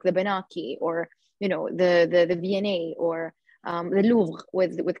long, like the Benaki, or, you know, the V&A, or the Louvre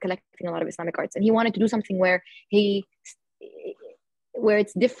with collecting a lot of Islamic arts. And he wanted to do something where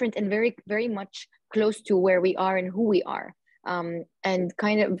it's different and very, very much close to where we are and who we are. And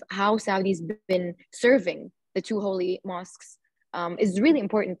kind of how Saudi's been serving the two holy mosques is really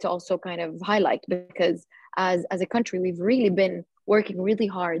important to also kind of highlight, because as a country, we've really been working really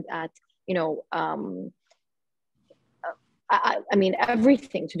hard at, I mean,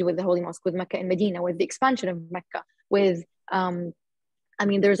 everything to do with the Holy Mosque, with Mecca and Medina, with the expansion of Mecca, with, I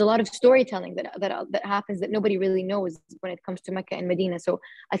mean, there's a lot of storytelling that happens that nobody really knows when it comes to Mecca and Medina. So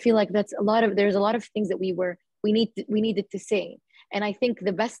I feel like there's a lot of things that we needed to say. And I think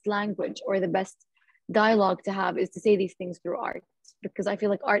the best language or the best dialogue to have is to say these things through art, because I feel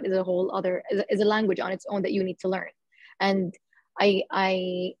like art is is a language on its own that you need to learn. And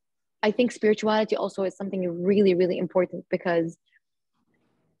I think spirituality also is something really, really important, because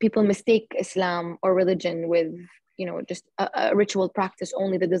people mistake Islam or religion with, just a ritual practice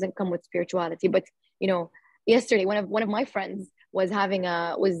only that doesn't come with spirituality. But, yesterday, one of my friends was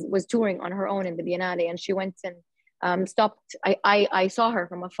was touring on her own in the Biennale, and she went and stopped. I saw her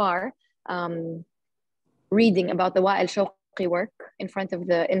from afar, reading about the Wa'il Shawqi work in front of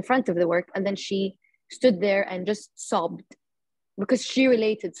the work. And then she stood there and just sobbed, because she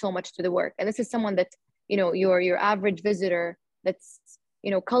related so much to the work. And this is someone that, your average visitor that's,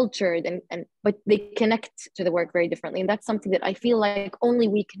 cultured but they connect to the work very differently. And that's something that I feel like only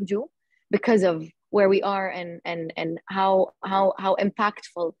we can do because of where we are and how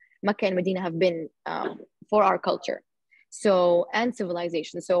impactful Mecca and Medina have been for our culture. So, and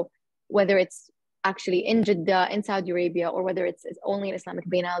civilization. So whether it's actually in Jeddah, in Saudi Arabia, or whether it's only an Islamic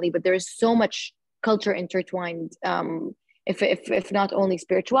Biennale, but there is so much culture intertwined, if not only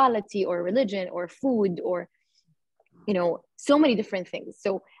spirituality or religion or food or, so many different things.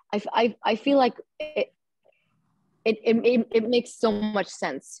 So I feel like it makes so much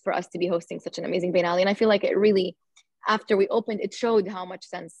sense for us to be hosting such an amazing Biennale. And I feel like it really, after we opened, it showed how much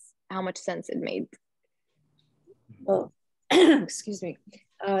sense it made. Well, excuse me.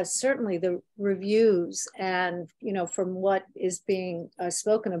 Certainly the reviews and, from what is being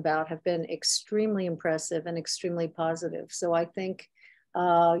spoken about have been extremely impressive and extremely positive. So I think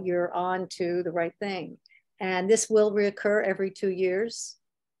you're on to the right thing. And this will reoccur every 2 years.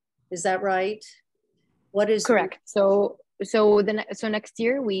 Is that right? What is correct? So next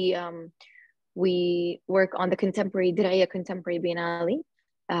year we work on the Ad-Diriyah Contemporary Biennale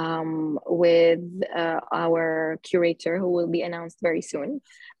with our curator, who will be announced very soon.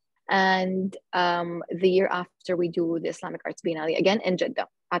 And the year after, we do the Islamic Arts Biennale again in Jeddah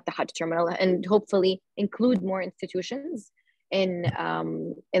at the Hajj Terminal, and hopefully include more institutions in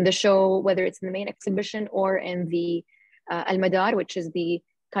the show, whether it's in the main exhibition or in the Al-Madar, which is the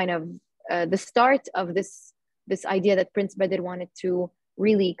kind of the start of this idea that Prince Badr wanted to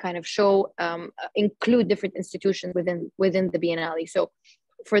really kind of show, include different institutions within the Biennale. So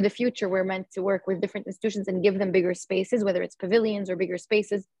for the future, we're meant to work with different institutions and give them bigger spaces, whether it's pavilions or bigger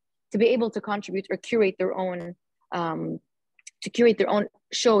spaces, to be able to contribute or curate their own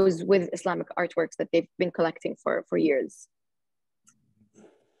shows with Islamic artworks that they've been collecting for years.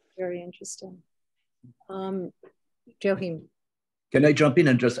 Very interesting. Joachim. Can I jump in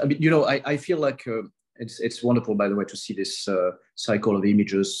and just, I feel like it's wonderful, by the way, to see this cycle of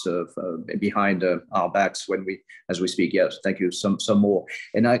images behind our backs as we speak. Yes, thank you. Some more.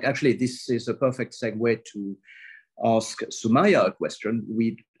 And actually, this is a perfect segue to ask Sumayya a question.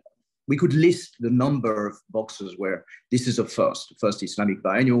 We could list the number of boxes where this is the first Islamic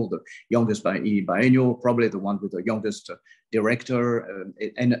biennial, the youngest biennial, probably the one with the youngest director,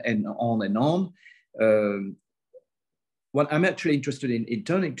 and on and on. What I'm actually interested in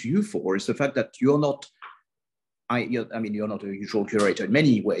turning to you for is the fact that you're not, you're not a usual curator in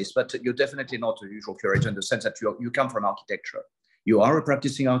many ways, but you're definitely not a usual curator in the sense that you come from architecture. You are a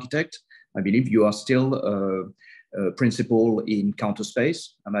practicing architect. I believe you are still a principal in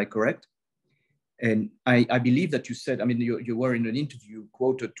Counterspace. Am I correct? And I believe that you said, you were in an interview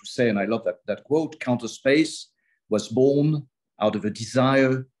quoted to say, and I love that quote, Counterspace was born out of a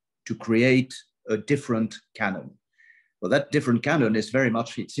desire to create a different canon. Well, that different canon is very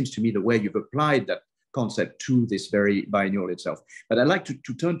much, it seems to me, the way you've applied that concept to this very biennial itself. But I'd like to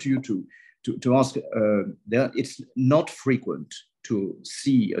turn to you to ask, it's not frequent to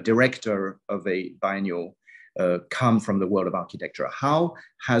see a director of a biennial come from the world of architecture. How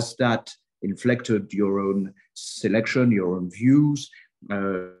has that inflected your own selection, your own views?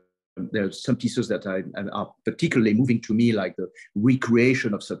 There's some pieces that are particularly moving to me, like the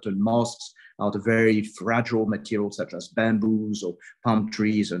recreation of certain mosques out of very fragile materials such as bamboos or palm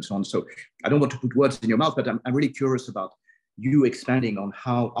trees and so on. So I don't want to put words in your mouth, but I'm really curious about you expanding on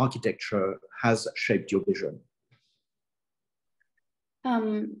how architecture has shaped your vision.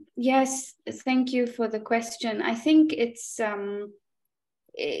 Yes, thank you for the question. I think it's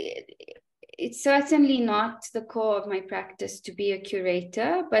certainly not the core of my practice to be a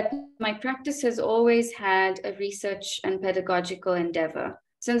curator, but my practice has always had a research and pedagogical endeavor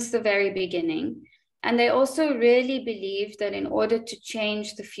since the very beginning. And I also really believe that in order to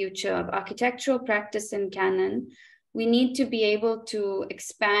change the future of architectural practice and canon, we need to be able to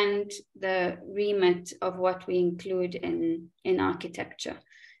expand the remit of what we include in architecture.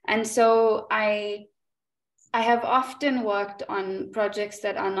 And so I have often worked on projects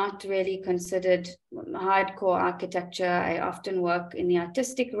that are not really considered hardcore architecture. I often work in the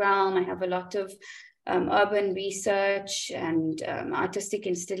artistic realm. I have a lot of urban research and artistic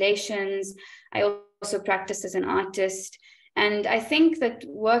installations. I also practice as an artist. And I think that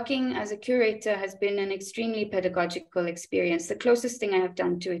working as a curator has been an extremely pedagogical experience. The closest thing I have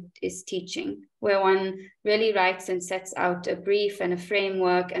done to it is teaching, where one really writes and sets out a brief and a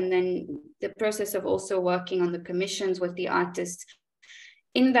framework, and then the process of also working on the commissions with the artists.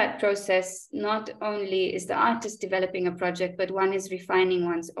 In that process, not only is the artist developing a project, but one is refining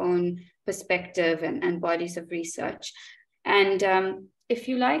one's own perspective and bodies of research. And if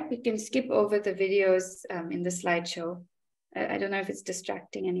you like, we can skip over the videos in the slideshow. I don't know if it's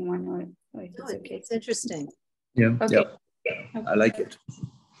distracting anyone or if it's okay. It's interesting. Yeah, okay. Yeah. Okay. I like it.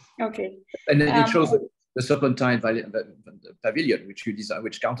 Okay. And then it shows the Serpentine Pavilion, which you designed,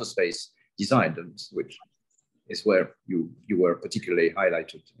 which Counterspace designed, and which is where you were particularly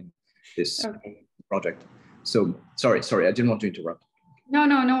highlighted in this project. So sorry, I didn't want to interrupt.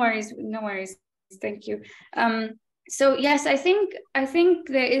 No worries, no worries. Thank you. So yes, I think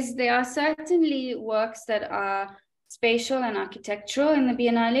there are certainly works that are spatial and architectural in the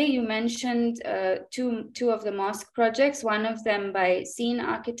Biennale. You mentioned two of the mosque projects, one of them by Scene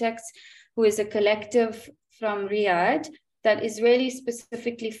Architects, who is a collective from Riyadh that is really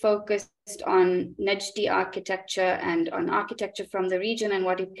specifically focused on Najdi architecture and on architecture from the region and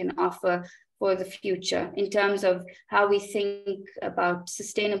what it can offer for the future in terms of how we think about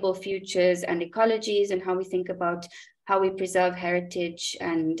sustainable futures and ecologies, and how we think about how we preserve heritage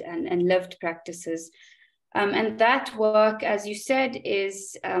and lived practices. And that work, as you said,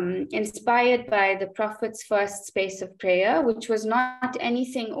 is inspired by the Prophet's first space of prayer, which was not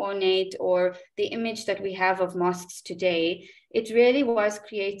anything ornate or the image that we have of mosques today. It really was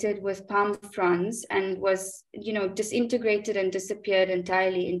created with palm fronds and was, disintegrated and disappeared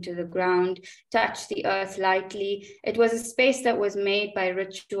entirely into the ground, touched the earth lightly. It was a space that was made by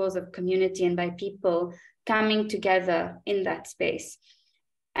rituals of community and by people coming together in that space.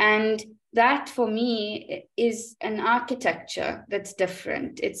 And that, for me, is an architecture that's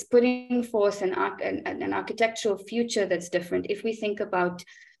different. It's putting forth an architectural future that's different. If we think about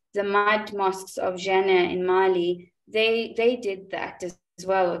the mud mosques of Jenne in Mali, they did that as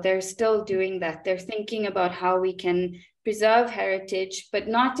well. They're still doing that. They're thinking about how we can preserve heritage, but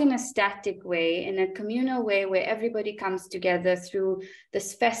not in a static way, in a communal way where everybody comes together through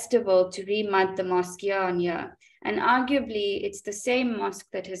this festival to re-mud the mosque year on year. And arguably, it's the same mosque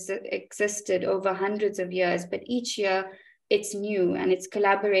that has existed over hundreds of years, but each year it's new and it's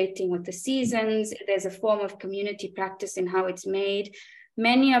collaborating with the seasons. There's a form of community practice in how it's made.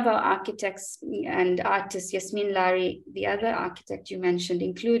 Many of our architects and artists, Yasmin Lari, the other architect you mentioned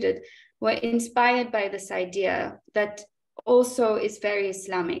included, were inspired by this idea that also is very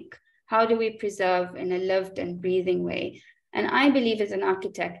Islamic. How do we preserve in a lived and breathing way? And I believe as an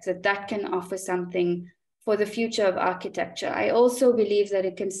architect that can offer something for the future of architecture. I also believe that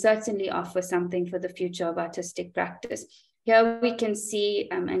it can certainly offer something for the future of artistic practice. Here we can see,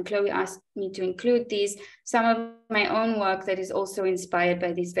 and Chloe asked me to include these, some of my own work that is also inspired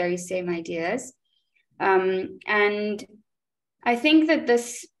by these very same ideas. And I think that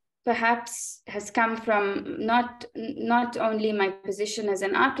this perhaps has come from not only my position as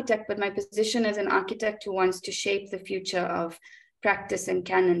an architect, but my position as an architect who wants to shape the future of practice and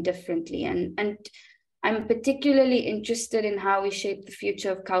canon differently. And I'm particularly interested in how we shape the future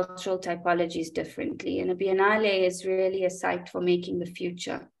of cultural typologies differently. And a Biennale is really a site for making the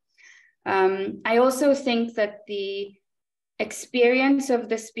future. I also think that the experience of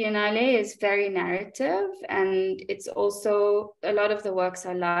this Biennale is very narrative, and it's also, a lot of the works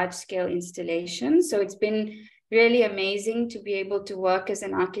are large-scale installations. So it's been really amazing to be able to work as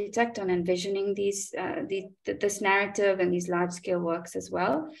an architect on envisioning this narrative and these large-scale works as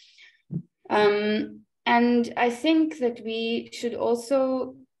well. And I think that we should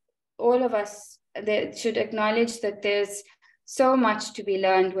also, all of us, should acknowledge that there's so much to be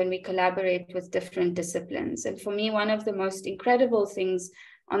learned when we collaborate with different disciplines. And for me, one of the most incredible things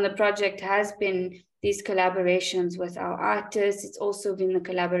on the project has been these collaborations with our artists. It's also been the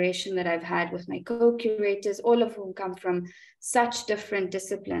collaboration that I've had with my co-curators, all of whom come from such different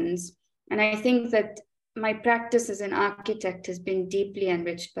disciplines. And I think that my practice as an architect has been deeply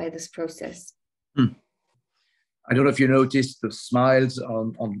enriched by this process. I don't know if you noticed the smiles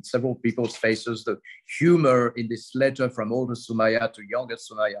on several people's faces, the humor in this letter from older Sumayya to younger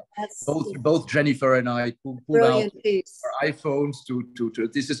Sumayya. Both Jennifer and I pulled out our iPhones to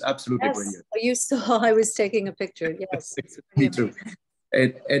this is absolutely brilliant. You saw I was taking a picture, yes. Me too.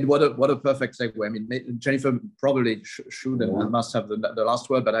 And what a perfect segue. I mean, Jennifer probably should and must have the last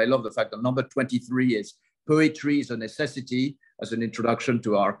word, but I love the fact that number 23 is poetry is a necessity, as an introduction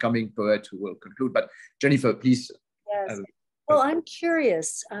to our coming poet who will conclude. But Jennifer, please. Yes. Well, I'm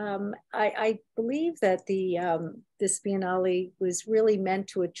curious. I believe that this Biennale was really meant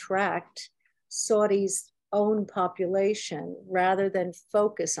to attract Saudi's own population rather than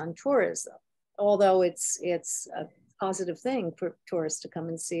focus on tourism, although it's a positive thing for tourists to come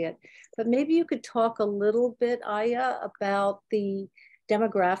and see it. But maybe you could talk a little bit, Aya, about the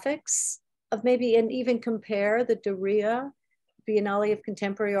demographics of maybe, and even compare the Ad-Diriyah Biennale of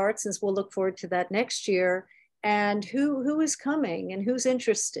Contemporary Art, since we'll look forward to that next year, and who is coming and who's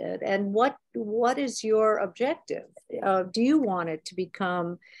interested, and what is your objective? Do you want it to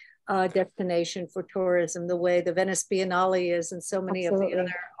become a destination for tourism the way the Venice Biennale is and so many Absolutely. Of the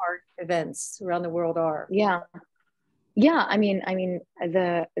other art events around the world are? Yeah. I mean,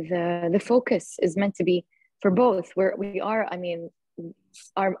 the focus is meant to be for both. Where we are, I mean,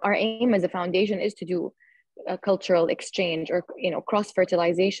 our aim as a foundation is to do a cultural exchange or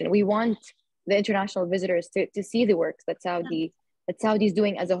cross-fertilization. We want the international visitors to see the works that Saudi is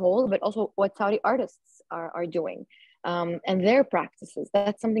doing as a whole, but also what Saudi artists are doing and their practices.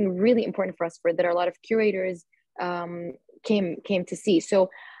 That's something really important for us, that a lot of curators came to see. So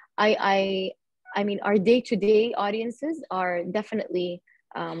I mean, our day-to-day audiences are definitely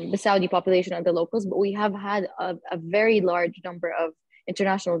the Saudi population and the locals, but we have had a very large number of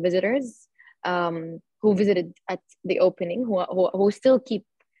international visitors who visited at the opening, who still keep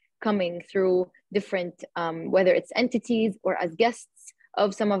coming through different, whether it's entities or as guests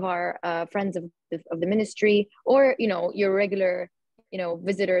of some of our friends of the ministry, or your regular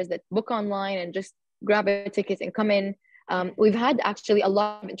visitors that book online and just grab a ticket and come in. We've had actually a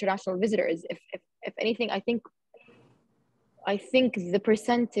lot of international visitors. If anything, I think the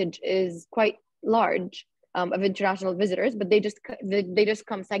percentage is quite large of international visitors, but they just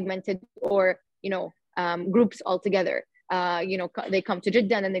come segmented or groups all together. They come to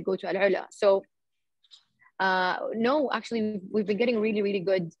Jeddah and then they go to Al-Ula. So no, actually we've been getting really, really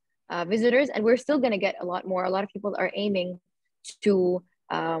good visitors, and we're still going to get a lot more. A lot of people are aiming to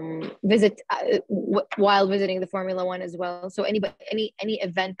visit while visiting the Formula One as well. So any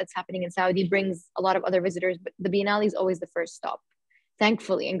event that's happening in Saudi brings a lot of other visitors, but the Biennale is always the first stop,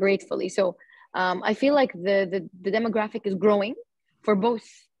 thankfully and gratefully. So I feel like the demographic is growing for both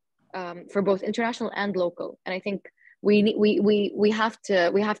international and local, and I think we have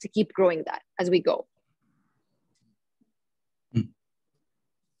to keep growing that as we go.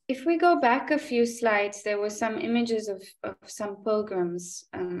 If we go back a few slides, there were some images of some pilgrims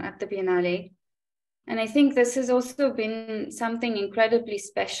at the Biennale. And I think this has also been something incredibly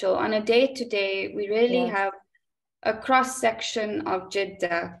special. On a day-to-day, we really have a cross-section of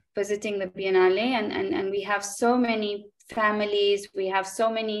Jeddah visiting the Biennale, and we have so many families, we have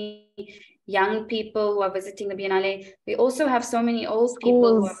so many young people who are visiting the Biennale. We also have so many old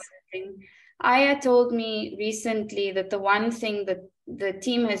people who are visiting. Aya told me recently that the one thing that the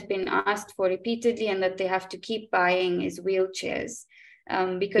team has been asked for repeatedly and that they have to keep buying is wheelchairs,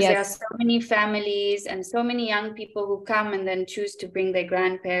 because there are so many families and so many young people who come and then choose to bring their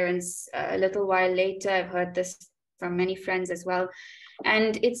grandparents a little while later. I've heard this from many friends as well.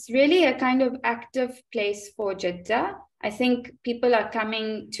 And it's really a kind of active place for Jeddah. I think people are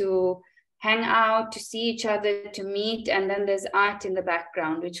coming to hang out, to see each other, to meet, and then there's art in the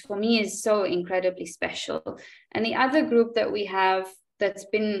background, which for me is so incredibly special. And the other group that we have that's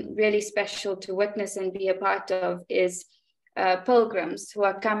been really special to witness and be a part of is pilgrims who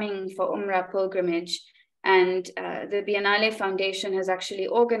are coming for Umrah pilgrimage. And the Biennale Foundation has actually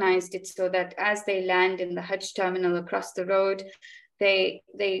organized it so that as they land in the Hajj terminal across the road, there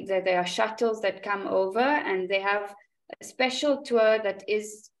are shuttles that come over, and they have a special tour that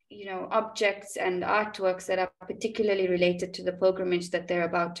is objects and artworks that are particularly related to the pilgrimage that they're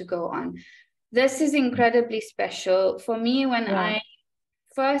about to go on. This is incredibly special for me. When I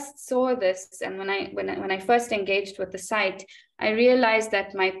first saw this, and when I first engaged with the site, I realized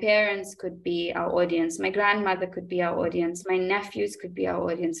that my parents could be our audience, my grandmother could be our audience, my nephews could be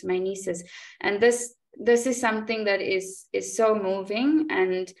our audience, my nieces, and this is something that is so moving.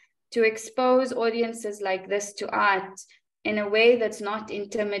 And to expose audiences like this to art in a way that's not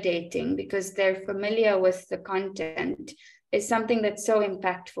intimidating because they're familiar with the content is something that's so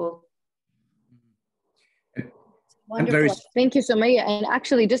impactful. Wonderful. Thank you, Sumayya. And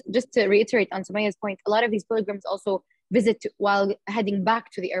actually, just to reiterate on Sumayya's point, a lot of these pilgrims also visit while heading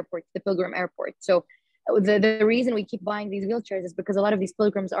back to the airport, the pilgrim airport. So the reason we keep buying these wheelchairs is because a lot of these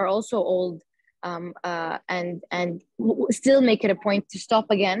pilgrims are also old, and still make it a point to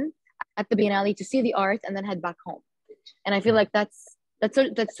stop again at the Biennale to see the art and then head back home. And I feel like that's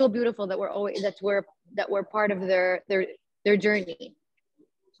so beautiful that we're part of their journey.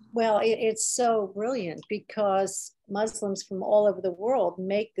 Well, it's so brilliant because Muslims from all over the world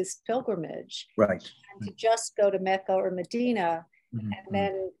make this pilgrimage. Right. And to just go to Mecca or Medina and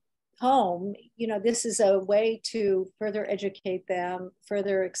then home, you know, this is a way to further educate them,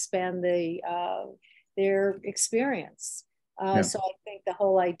 further expand their experience. So I think the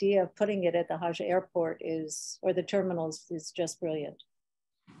whole idea of putting it at the Hajj airport or the terminals is just brilliant.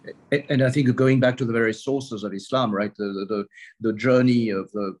 And I think going back to the very sources of Islam, right, the journey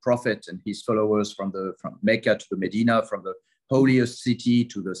of the Prophet and his followers from Mecca to the Medina, from the holiest city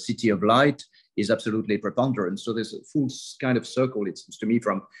to the city of light, is absolutely preponderant. So there's a full kind of circle, it seems to me,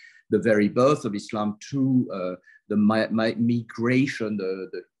 from the very birth of Islam to the migration,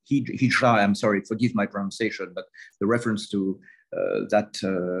 the hijrah. I'm sorry, forgive my pronunciation, but the reference to that.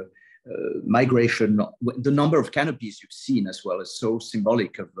 Migration, the number of canopies you've seen as well is so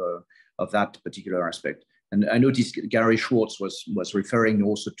symbolic of that particular aspect. And I noticed Gary Schwartz was referring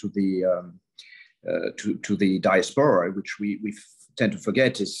also to the diaspora, which we tend to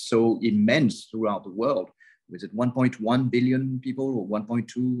forget is so immense throughout the world. Was it 1.1 billion people or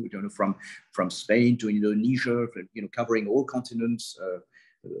 1.2? You know, from Spain to Indonesia, you know, covering all continents.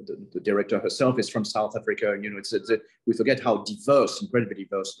 The director herself is from South Africa. You know, we forget how diverse, incredibly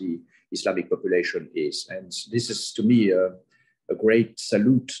diverse the Islamic population is. And this is, to me, a great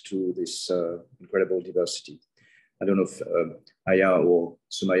salute to this incredible diversity. I don't know if Aya or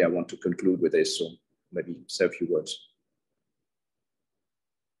Sumayya want to conclude with this, or maybe say a few words.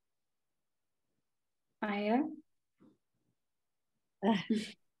 Aya?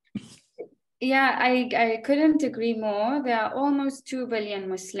 Yeah, I couldn't agree more. There are almost 2 billion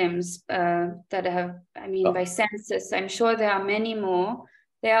Muslims that have, I mean, by census, I'm sure there are many more.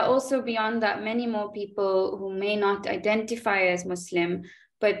 There are also beyond that many more people who may not identify as Muslim,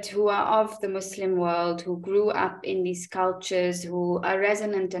 but who are of the Muslim world, who grew up in these cultures, who are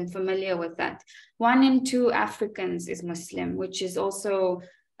resonant and familiar with that. 1 in 2 Africans is Muslim, which is also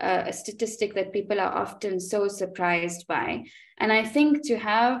a statistic that people are often so surprised by. And I think to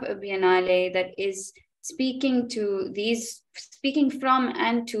have a Biennale that is speaking from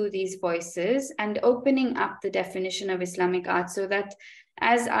and to these voices and opening up the definition of Islamic art so that,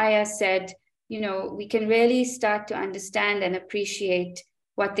 as Aya said, you know, we can really start to understand and appreciate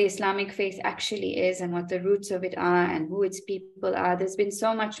what the Islamic faith actually is and what the roots of it are and who its people are. There's been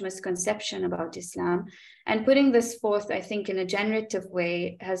so much misconception about Islam. And putting this forth, I think, in a generative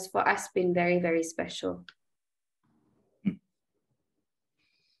way has for us been very, very special.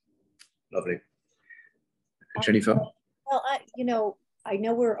 Lovely. Jennifer? Well, I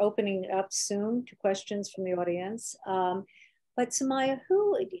know we're opening up soon to questions from the audience, but Sumayya,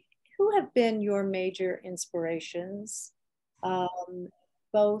 who have been your major inspirations,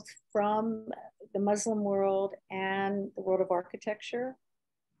 both from the Muslim world and the world of architecture?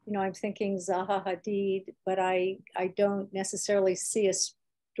 You know, I'm thinking Zaha Hadid, but I don't necessarily see a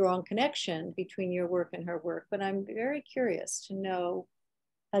strong connection between your work and her work, but I'm very curious to know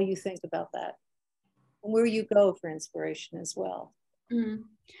how you think about that and where you go for inspiration as well.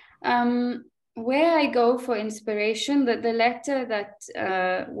 Where I go for inspiration, the letter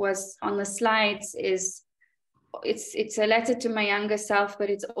that was on the slides is, it's a letter to my younger self, but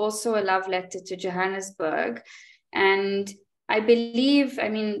it's also a love letter to Johannesburg. And I believe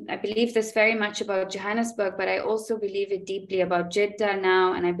this very much about Johannesburg, but I also believe it deeply about Jeddah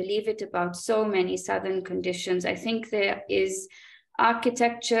now, and I believe it about so many southern conditions. I think there is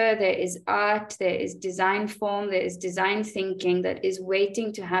architecture, there is art, there is design form, there is design thinking that is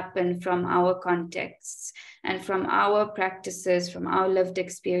waiting to happen from our contexts and from our practices, from our lived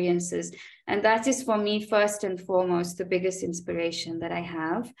experiences. And that is for me, first and foremost, the biggest inspiration that I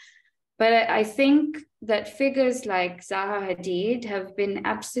have. But I think that figures like Zaha Hadid have been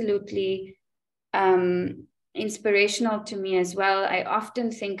absolutely inspirational to me as well. I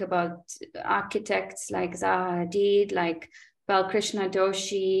often think about architects like Zaha Hadid, like Balkrishna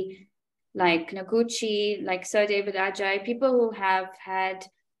Doshi, like Noguchi, like Sir David Ajay, people who have had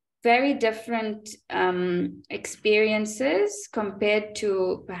very different experiences compared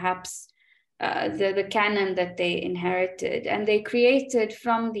to perhaps the canon that they inherited. And they created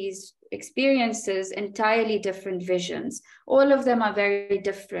from these experiences entirely different visions. All of them are very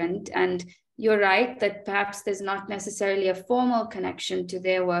different. And you're right that perhaps there's not necessarily a formal connection to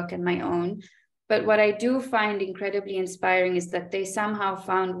their work and my own. But what I do find incredibly inspiring is that they somehow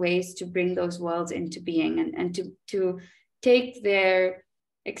found ways to bring those worlds into being and to take their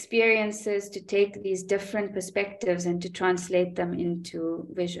experiences, to take these different perspectives and to translate them into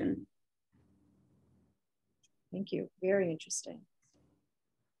vision. Thank you. Very interesting.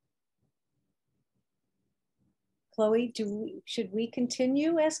 Chloe, should we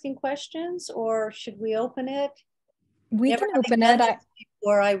continue asking questions or should we open it? We can open it.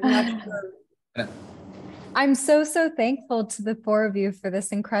 Or I'm not sure. I'm so thankful to the four of you for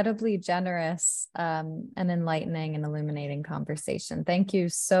this incredibly generous and enlightening and illuminating conversation. Thank you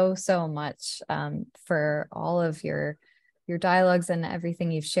so much for all of your dialogues and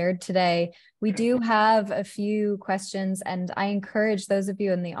everything you've shared today. We do have a few questions, and I encourage those of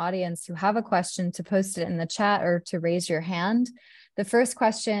you in the audience who have a question to post it in the chat or to raise your hand. The first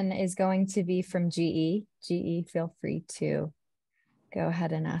question is going to be from GE. GE, feel free to go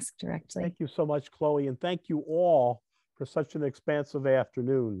ahead and ask directly. Thank you so much, Chloe, and thank you all for such an expansive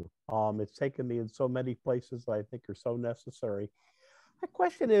afternoon. It's taken me in so many places that I think are so necessary. My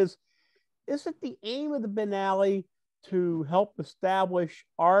question is it the aim of the Biennale to help establish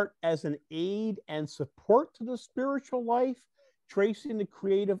art as an aid and support to the spiritual life, tracing the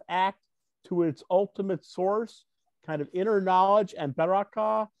creative act to its ultimate source, kind of inner knowledge and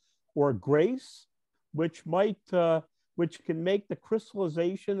barakah or grace, which can make the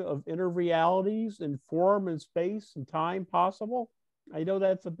crystallization of inner realities in form and space and time possible? I know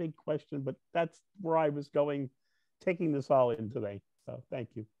that's a big question, but that's where I was going, taking this all in today. So thank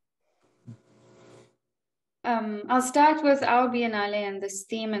you. I'll start with our Biennale and this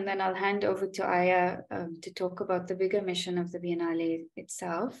theme, and then I'll hand over to Aya to talk about the bigger mission of the Biennale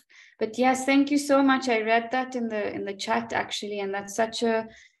itself. But yes, thank you so much. I read that in the chat actually, and that's such a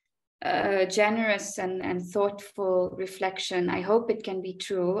generous and thoughtful reflection. I hope it can be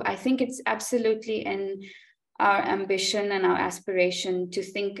true. I think it's absolutely in our ambition and our aspiration to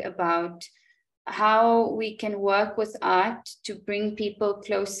think about how we can work with art to bring people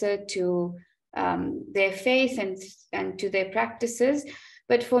closer to their faith and to their practices.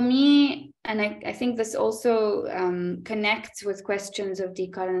 But for me, and I think this also connects with questions of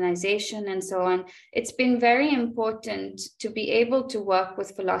decolonization and so on, it's been very important to be able to work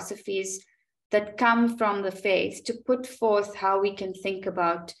with philosophies that come from the faith, to put forth how we can think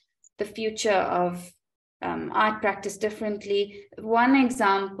about the future of art practice differently. One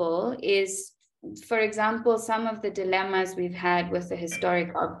example is, for example, some of the dilemmas we've had with the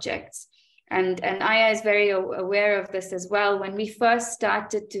historic objects. And Aya is very aware of this as well. When we first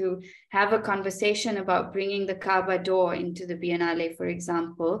started to have a conversation about bringing the Kaaba door into the Biennale, for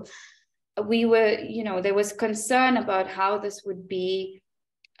example, we were, there was concern about how this would be,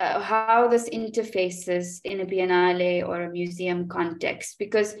 how this interfaces in a Biennale or a museum context,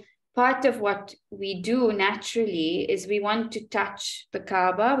 because part of what we do naturally is we want to touch the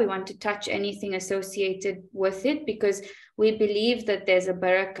Kaaba, we want to touch anything associated with it, because we believe that there's a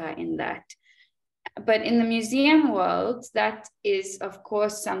barakah in that. But in the museum world, that is, of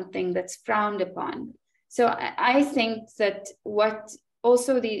course, something that's frowned upon. So I think that what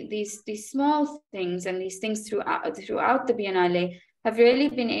also these small things and these things throughout the Biennale have really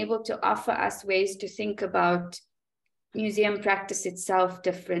been able to offer us ways to think about museum practice itself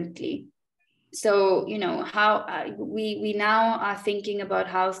differently. So, how we now are thinking about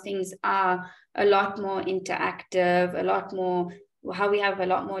how things are a lot more interactive, how we have a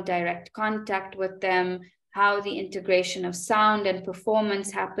lot more direct contact with them, how the integration of sound and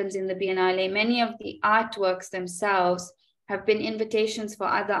performance happens in the Biennale. Many of the artworks themselves have been invitations for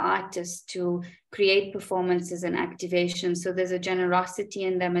other artists to create performances and activations. So there's a generosity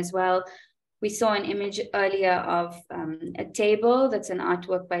in them as well. We saw an image earlier of a table that's an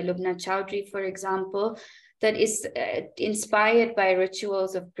artwork by Lubna Chowdhury, for example, that is inspired by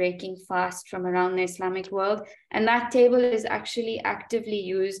rituals of breaking fast from around the Islamic world. And that table is actually actively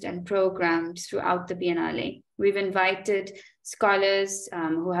used and programmed throughout the Biennale. We've invited scholars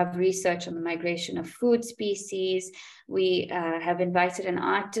who have research on the migration of food species. We have invited an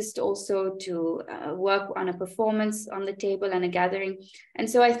artist also to work on a performance on the table and a gathering. And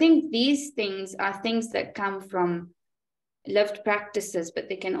so I think these things are things that come from lived practices, but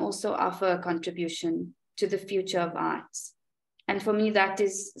they can also offer a contribution to the future of arts. And for me, that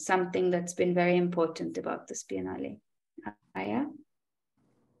is something that's been very important about this Biennale. Aya?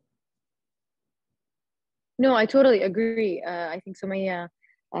 No, I totally agree. I think Sumayya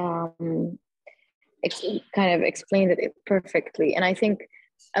kind of explained it perfectly. And I think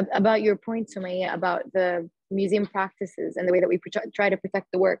about your point, Sumayya, about the museum practices and the way that we try to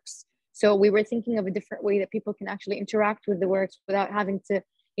protect the works. So we were thinking of a different way that people can actually interact with the works without having to,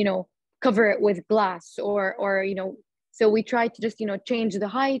 you know, cover it with glass or you know, so we tried to just, you know, change the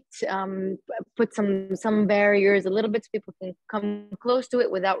height, put some barriers a little bit so people can come close to it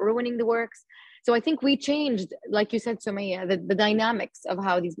without ruining the works. So I think we changed, like you said, Sumayya, the dynamics of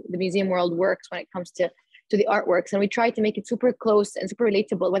how the museum world works when it comes to the artworks, and we tried to make it super close and super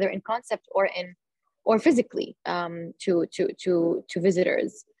relatable, whether in concept or physically to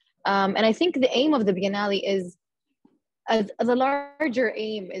visitors. And I think the aim of the Biennale is, the larger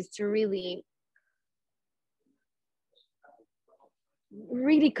aim is to really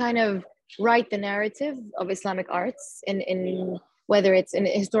kind of write the narrative of Islamic arts in whether it's in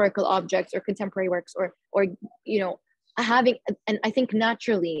historical objects or contemporary works or you know, having, and I think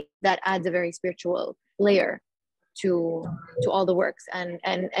naturally that adds a very spiritual layer to all the works, and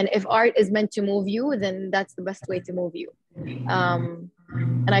if art is meant to move you, then that's the best way to move you. And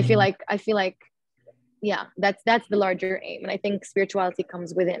I feel like yeah, that's the larger aim, and I think spirituality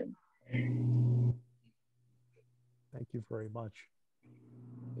comes within. Thank you very much.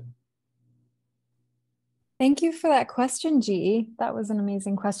 Thank you for that question, G. That was an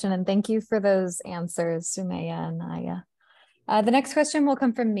amazing question, and thank you for those answers, Sumayya and Aya. The next question will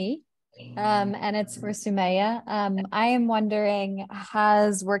come from me, and it's for Sumayya. I am wondering,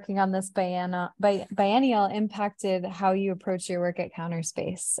 has working on this biennial impacted how you approach your work at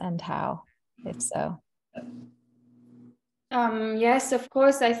Counterspace, and how, if so? Yes, of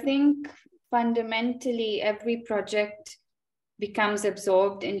course. I think fundamentally every project becomes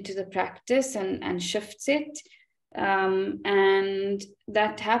absorbed into the practice and shifts it. And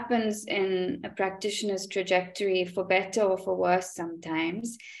that happens in a practitioner's trajectory for better or for worse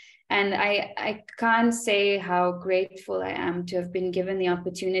sometimes. And I can't say how grateful I am to have been given the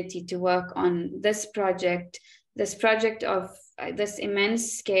opportunity to work on this project of this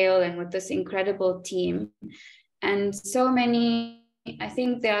immense scale and with this incredible team. And so many, I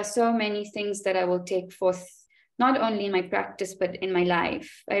think there are so many things that I will take forth, not only in my practice, but in my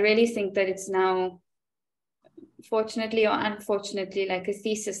life. I really think that it's now, fortunately or unfortunately, like a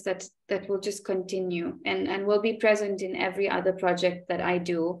thesis that will just continue and will be present in every other project that I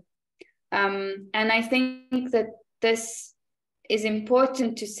do. And I think that this is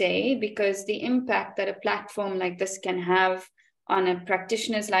important to say, because the impact that a platform like this can have on a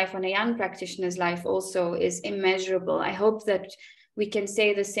practitioner's life, on a young practitioner's life also, is immeasurable. I hope that we can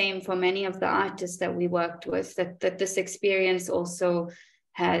say the same for many of the artists that we worked with, that this experience also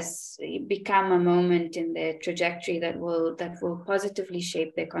has become a moment in their trajectory that will positively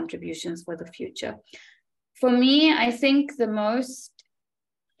shape their contributions for the future. For me, I think the most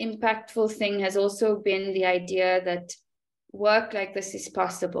impactful thing has also been the idea that work like this is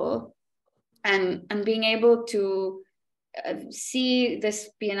possible, and being able to see this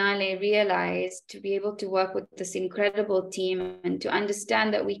Biennale realized, to be able to work with this incredible team and to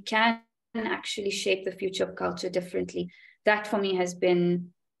understand that we can actually shape the future of culture differently. That for me has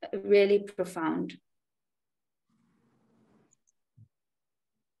been really profound.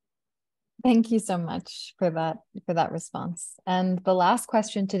 Thank you so much for that response. And the last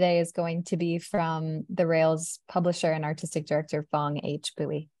question today is going to be from the Rail's publisher and artistic director, Phong H.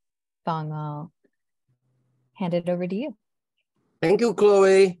 Bui. Phong, I'll hand it over to you. Thank you,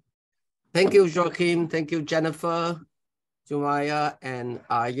 Chloe. Thank you, Joachim. Thank you, Jennifer, Sumayya, and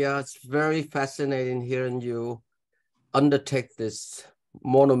Aya. It's very fascinating hearing you undertake this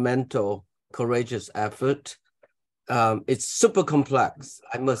monumental, courageous effort. It's super complex,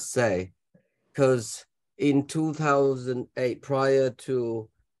 I must say, because in 2008, prior to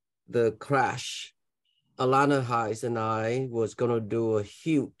the crash, Alana Heiss and I was going to do a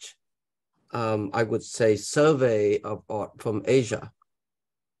huge, I would say, survey of art from Asia.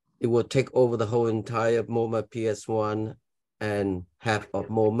 It would take over the whole entire MoMA PS1 and half of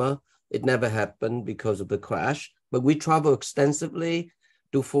MoMA. It never happened because of the crash, but we traveled extensively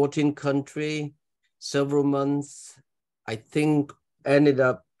to 14 countries, several months. I think ended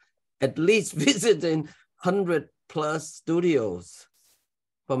up at least visiting 100 plus studios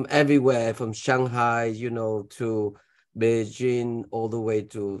from everywhere, from Shanghai, you know, to Beijing, all the way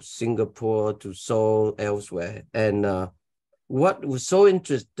to Singapore, to Seoul, elsewhere. And what was so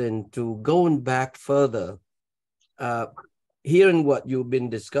interesting to going back further, hearing what you've been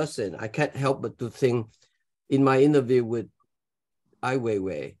discussing, I can't help but to think in my interview with Ai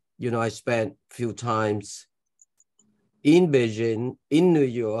Weiwei, you know, I spent a few times in Beijing, in New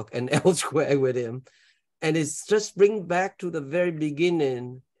York, and elsewhere with him. And it's just bring back to the very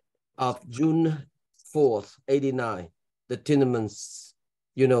beginning of June 4th, 89, the Tiananmen,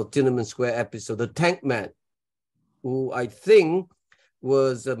 you know, Tiananmen Square episode, the Tank Man, who I think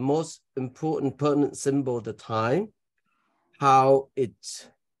was the most important pertinent symbol at the time, how it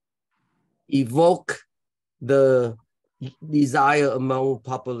evoked the desire among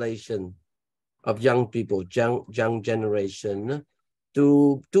population of young people, young generation,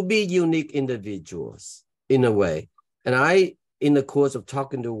 to be unique individuals in a way. And I, in the course of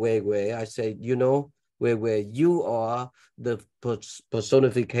talking to Weiwei, I said, you know, Weiwei, you are the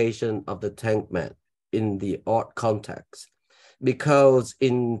personification of the Tank Man in the art context. Because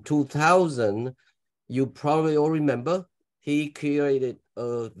in 2000, you probably all remember, he created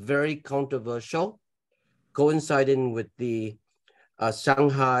a very controversial, coinciding with the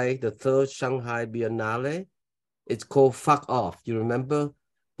Shanghai, the third Shanghai Biennale. It's called Fuck Off. You remember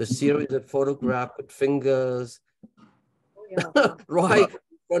the series of photographs with fingers right in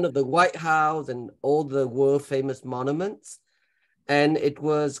front of the White House and all the world famous monuments. And it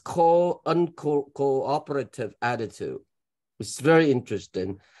was called uncooperative attitude. It's very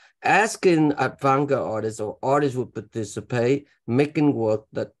interesting. Asking avant-garde artists or artists who participate, making work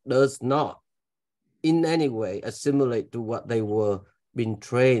that does not in any way assimilate to what they were being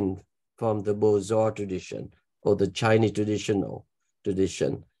trained from the Beaux-Arts tradition or the Chinese traditional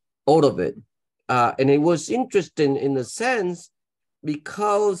tradition, all of it. And it was interesting in a sense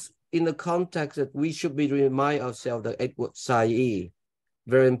because in the context that we should be remind ourselves that Edward Said,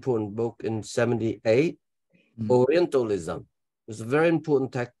 very important book in 78, Orientalism, was a very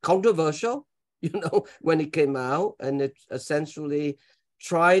important text, controversial, you know, when it came out, and it's essentially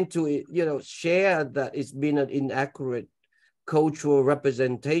trying to, you know, share that it's been an inaccurate cultural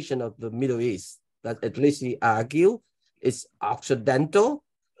representation of the Middle East, that at least he argued it's Occidental,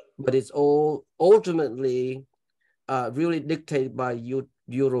 but it's all ultimately really dictated by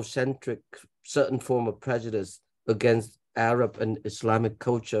Eurocentric certain form of prejudice against Arab and Islamic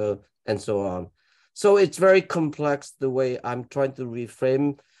culture and so on. So it's very complex the way I'm trying to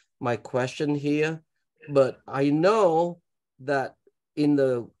reframe my question here, but I know that in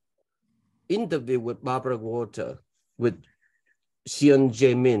the interview with Barbara Walter, with Xian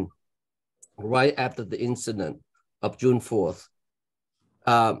Jaemin, right after the incident of June 4th,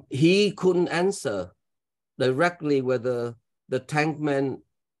 he couldn't answer directly whether the Tank Man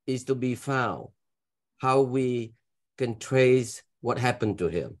is to be found, how we can trace what happened to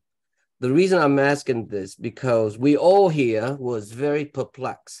him. The reason I'm asking this, because we all here was very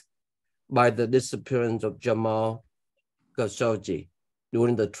perplexed by the disappearance of Jamal Khashoggi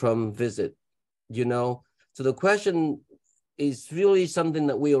during the Trump visit, you know? So the question is really something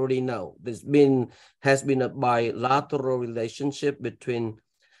that we already know. Has been a bilateral relationship between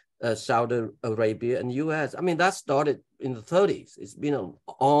Saudi Arabia and US. I mean, that started in the 30s. It's been an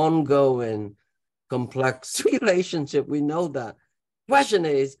ongoing, complex relationship. We know that. Question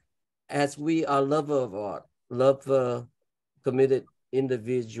is, as we are lover of art, committed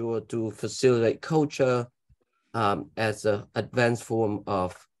individual to facilitate culture as an advanced form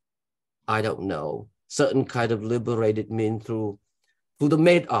of, I don't know, certain kind of liberated means through the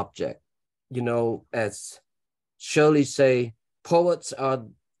made object. You know, as Shirley say, poets are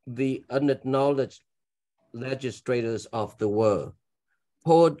the unacknowledged legislators of the world.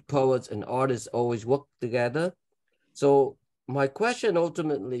 Poets and artists always work together. So my question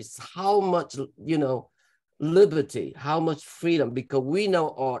ultimately is how much, you know, liberty, how much freedom, because we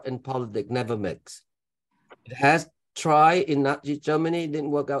know art and politics never mix. It has tried in Nazi Germany, it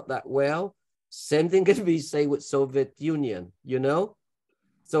didn't work out that well. Same thing can be said with Soviet Union, you know?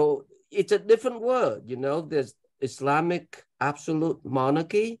 So it's a different world, you know? There's Islamic absolute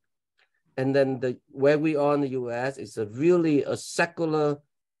monarchy, and then where we are in the US is really a secular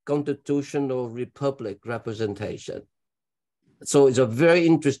constitutional republic representation. So it's a very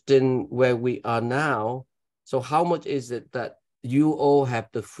interesting where we are now. So how much is it that you all have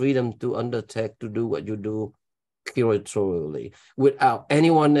the freedom to undertake to do what you do curatorially without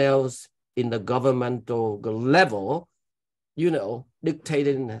anyone else in the governmental level, you know,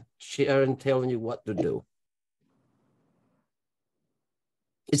 dictating, sharing, telling you what to do?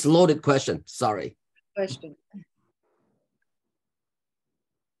 It's a loaded question, sorry. Question.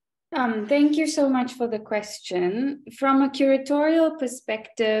 Thank you so much for the question. From a curatorial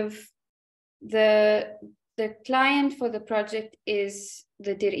perspective, the client for the project is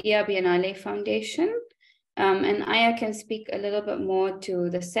the Ad-Diriyah Biennale Foundation. And Aya can speak a little bit more to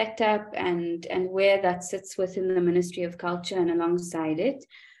the setup and where that sits within the Ministry of Culture and alongside it.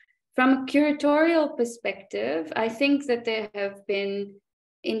 From a curatorial perspective, I think that there have been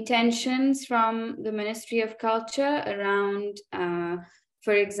intentions from the Ministry of Culture around,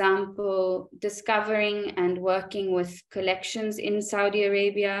 for example, discovering and working with collections in Saudi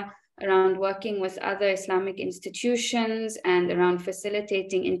Arabia, around working with other Islamic institutions, and around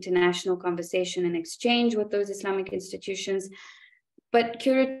facilitating international conversation and exchange with those Islamic institutions. But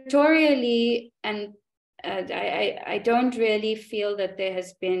curatorially, and I don't really feel that there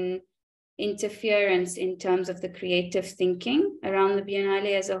has been interference in terms of the creative thinking around the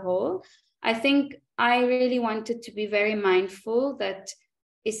Biennale as a whole. I think I really wanted to be very mindful that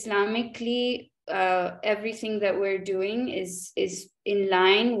Islamically, everything that we're doing is in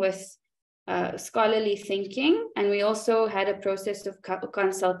line with scholarly thinking. And we also had a process of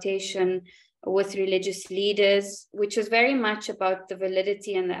consultation with religious leaders, which was very much about the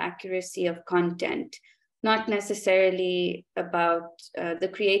validity and the accuracy of content, not necessarily about the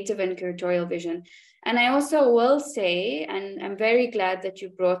creative and curatorial vision. And I also will say, and I'm very glad that you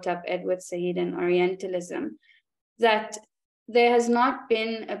brought up Edward Said and Orientalism, that there has not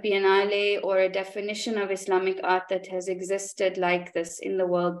been a biennale or a definition of Islamic art that has existed like this in the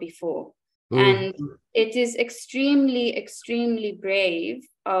world before. And it is extremely, extremely brave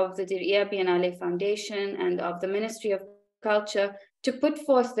of the Ad-Diriyah Biennale Foundation and of the Ministry of Culture to put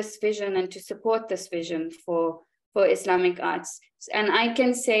forth this vision and to support this vision for Islamic arts. And I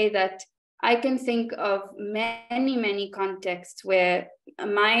can say that I can think of many, many contexts where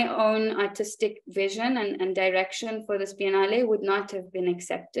my own artistic vision and direction for this Biennale would not have been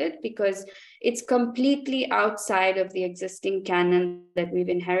accepted, because it's completely outside of the existing canon that we've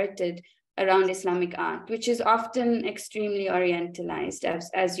inherited around Islamic art, which is often extremely Orientalized,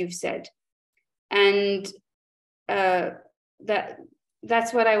 as you've said. And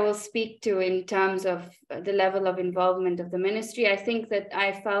that's what I will speak to in terms of the level of involvement of the ministry. I think that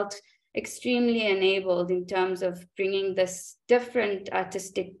I felt extremely enabled in terms of bringing this different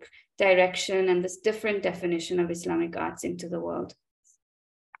artistic direction and this different definition of Islamic arts into the world.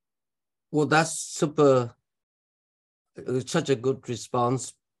 Well, that's such a good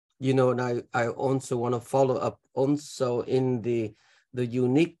response. You know, and I also want to follow up also in the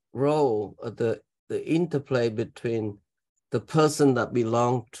unique role of the interplay between the person that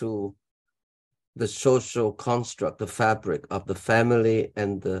belongs to the social construct, the fabric of the family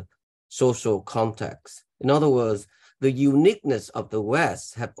and the social context. In other words, the uniqueness of the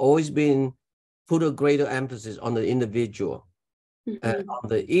West have always been put a greater emphasis on the individual. And on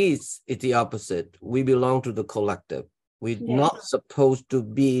the East, it's the opposite. We belong to the collective. We're not supposed to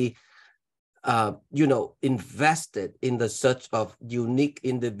be, invested in the search of unique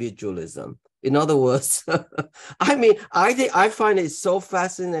individualism. In other words, I find it so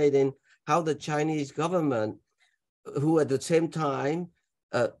fascinating how the Chinese government, who at the same time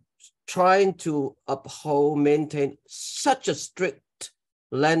trying to maintain such a strict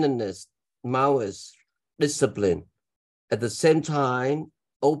Leninist, Maoist discipline, at the same time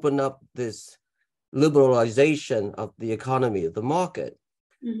open up this liberalization of the economy, of the market.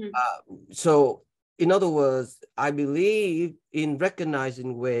 So in other words, I believe in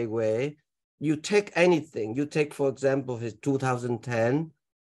recognizing where you take anything, you take, for example, his 2010,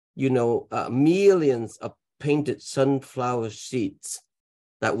 millions of painted sunflower seeds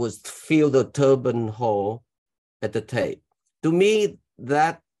that was filled the Turban Hall at the Tate. To me,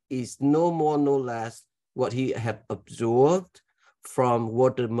 that is no more, no less what he had absorbed from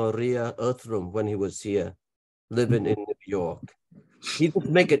Walter Maria Earthroom when he was here, living in New York. He could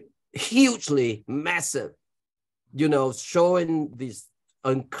make it hugely massive, showing this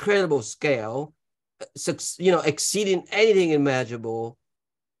incredible scale, exceeding anything imaginable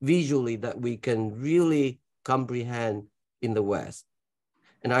visually that we can really comprehend in the West.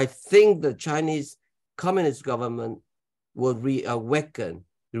 And I think the Chinese Communist government will reaffirm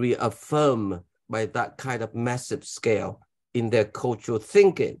by that kind of massive scale in their cultural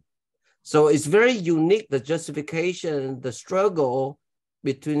thinking. So it's very unique, the justification, the struggle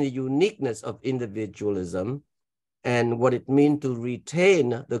between the uniqueness of individualism and what it means to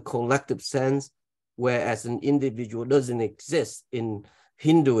retain the collective sense, whereas an individual doesn't exist in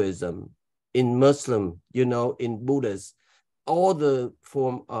Hinduism, in Muslim, in Buddhist, all the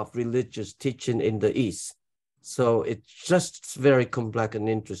form of religious teaching in the East. So it's just very complex and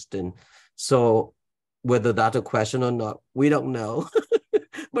interesting. So whether that's a question or not, we don't know.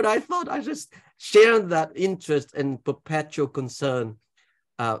 but I thought I just share that interest and perpetual concern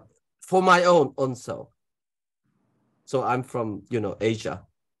for my own also. So I'm from, Asia.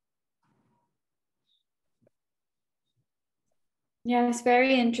 Yes,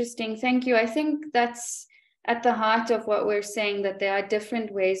 very interesting. Thank you. I think that's at the heart of what we're saying, that there are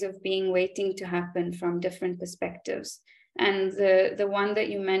different ways of being waiting to happen from different perspectives. And the one that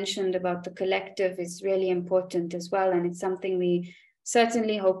you mentioned about the collective is really important as well. And it's something we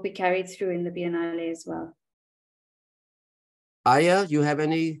certainly hope we carried through in the Biennale as well. Aya, you have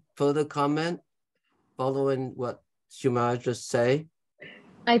any further comment following what Sumayya just said?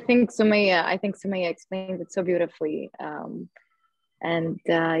 I think Sumayya explained it so beautifully.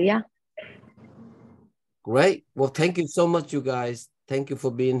 Yeah. Great. Well, thank you so much, you guys. Thank you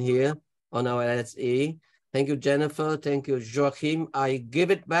for being here on our NSE. Thank you, Jennifer. Thank you, Joachim. I give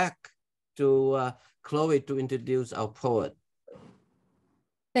it back to Chloe to introduce our poet.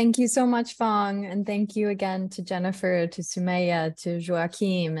 Thank you so much, Phong. And thank you again to Jennifer, to Sumayya, to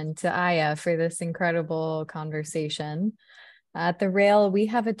Joachim, and to Aya for this incredible conversation. At the Rail, we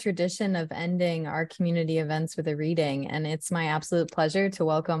have a tradition of ending our community events with a reading, and it's my absolute pleasure to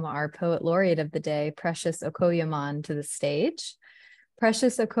welcome our poet laureate of the day, Precious Okoyomon, to the stage.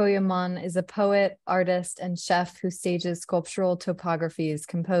 Precious Okoyomon is a poet, artist, and chef who stages sculptural topographies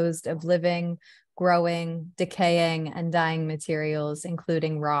composed of living, growing, decaying, and dying materials,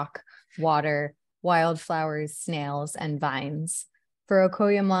 including rock, water, wildflowers, snails, and vines. For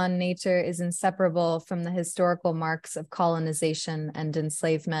Okoyomon, nature is inseparable from the historical marks of colonization and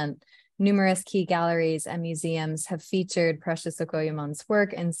enslavement. Numerous key galleries and museums have featured Precious Okoyomon's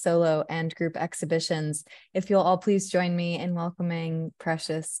work in solo and group exhibitions. If you'll all please join me in welcoming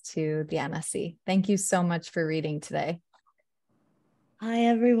Precious to the NSE. Thank you so much for reading today. Hi,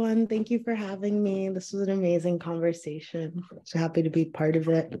 everyone. Thank you for having me. This was an amazing conversation. So happy to be part of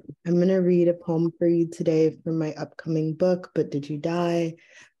it. I'm going to read a poem for you today from my upcoming book, But Did You Die?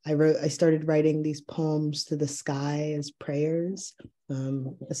 I started writing these poems to the sky as prayers.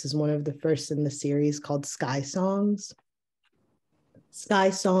 This is one of the first in the series called Sky Songs.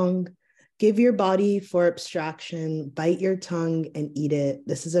 Sky Song. Give your body for abstraction, bite your tongue and eat it.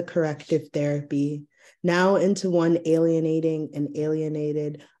 This is a corrective therapy. Now into one alienating and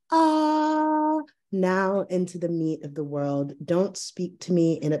alienated. Now into the meat of the world. Don't speak to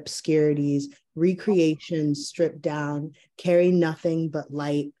me in obscurities. Recreations stripped down. Carry nothing but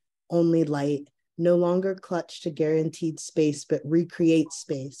light, only light. No longer clutch to guaranteed space, but recreate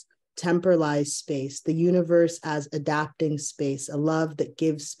space. Temporalized space, the universe as adapting space, a love that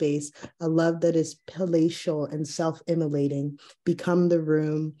gives space, a love that is palatial and self-immolating. Become the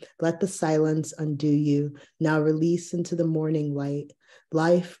room, let the silence undo you. Now release into the morning light.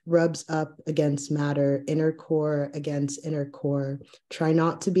 Life rubs up against matter, inner core against inner core. Try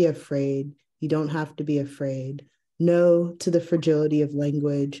not to be afraid. You don't have to be afraid. No to the fragility of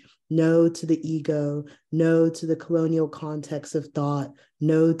language. No to the ego. No to the colonial context of thought.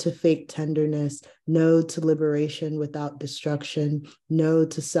 No to fake tenderness. No to liberation without destruction. No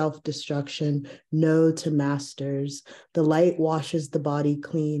to self-destruction. No to masters. The light washes the body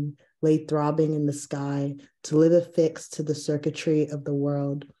clean, lay throbbing in the sky, to live affixed to the circuitry of the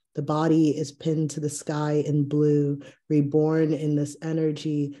world. The body is pinned to the sky in blue, reborn in this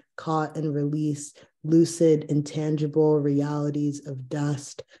energy, caught and released, lucid, intangible realities of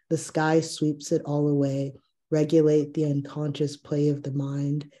dust. The sky sweeps it all away. Regulate the unconscious play of the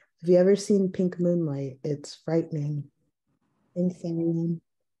mind. Have you ever seen Pink Moonlight? It's frightening. Thanks, everyone.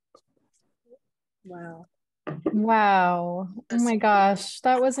 Wow. Wow. Oh my gosh,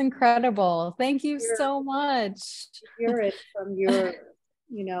 that was incredible. Thank you so much. Hear it from your,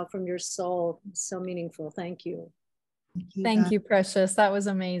 from your soul. It's so meaningful. Thank you. Thank you, Precious. That was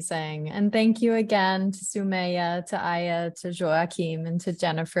amazing. And thank you again to Sumayya, to Aya, to Joachim, and to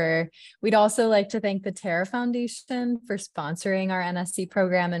Jennifer. We'd also like to thank the Terra Foundation for sponsoring our NSE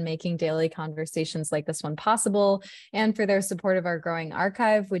program and making daily conversations like this one possible, and for their support of our growing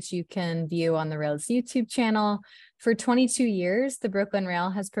archive, which you can view on the Rail's YouTube channel. For 22 years, the Brooklyn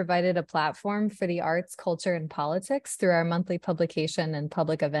Rail has provided a platform for the arts, culture, and politics through our monthly publication and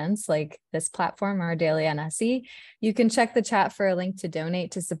public events like this platform, our daily NSE. You can check the chat for a link to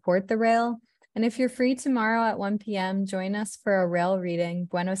donate to support the Rail. And if you're free tomorrow at 1 p.m., join us for a Rail reading,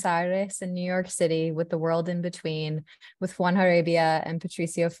 Buenos Aires and New York City with the World in Between with Juan Harabia and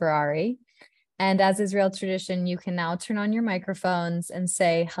Patricio Ferrari. And as is Rail tradition, you can now turn on your microphones and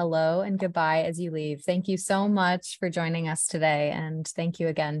say hello and goodbye as you leave. Thank you so much for joining us today. And thank you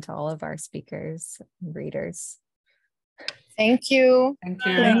again to all of our speakers and readers. Thank you. Thank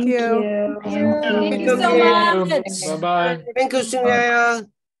you. Thank you. Thank you so much. Bye-bye. Thank you, Sumayya.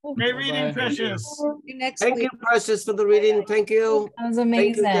 Great reading, Precious. Thank you, Precious, for the reading. Thank you. That was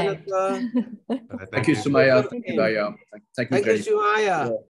amazing. Thank you, Jennifer. Thank you, Sumayya. Thank you, Daya. Thank you, Thank you, Jennifer. Sumayya.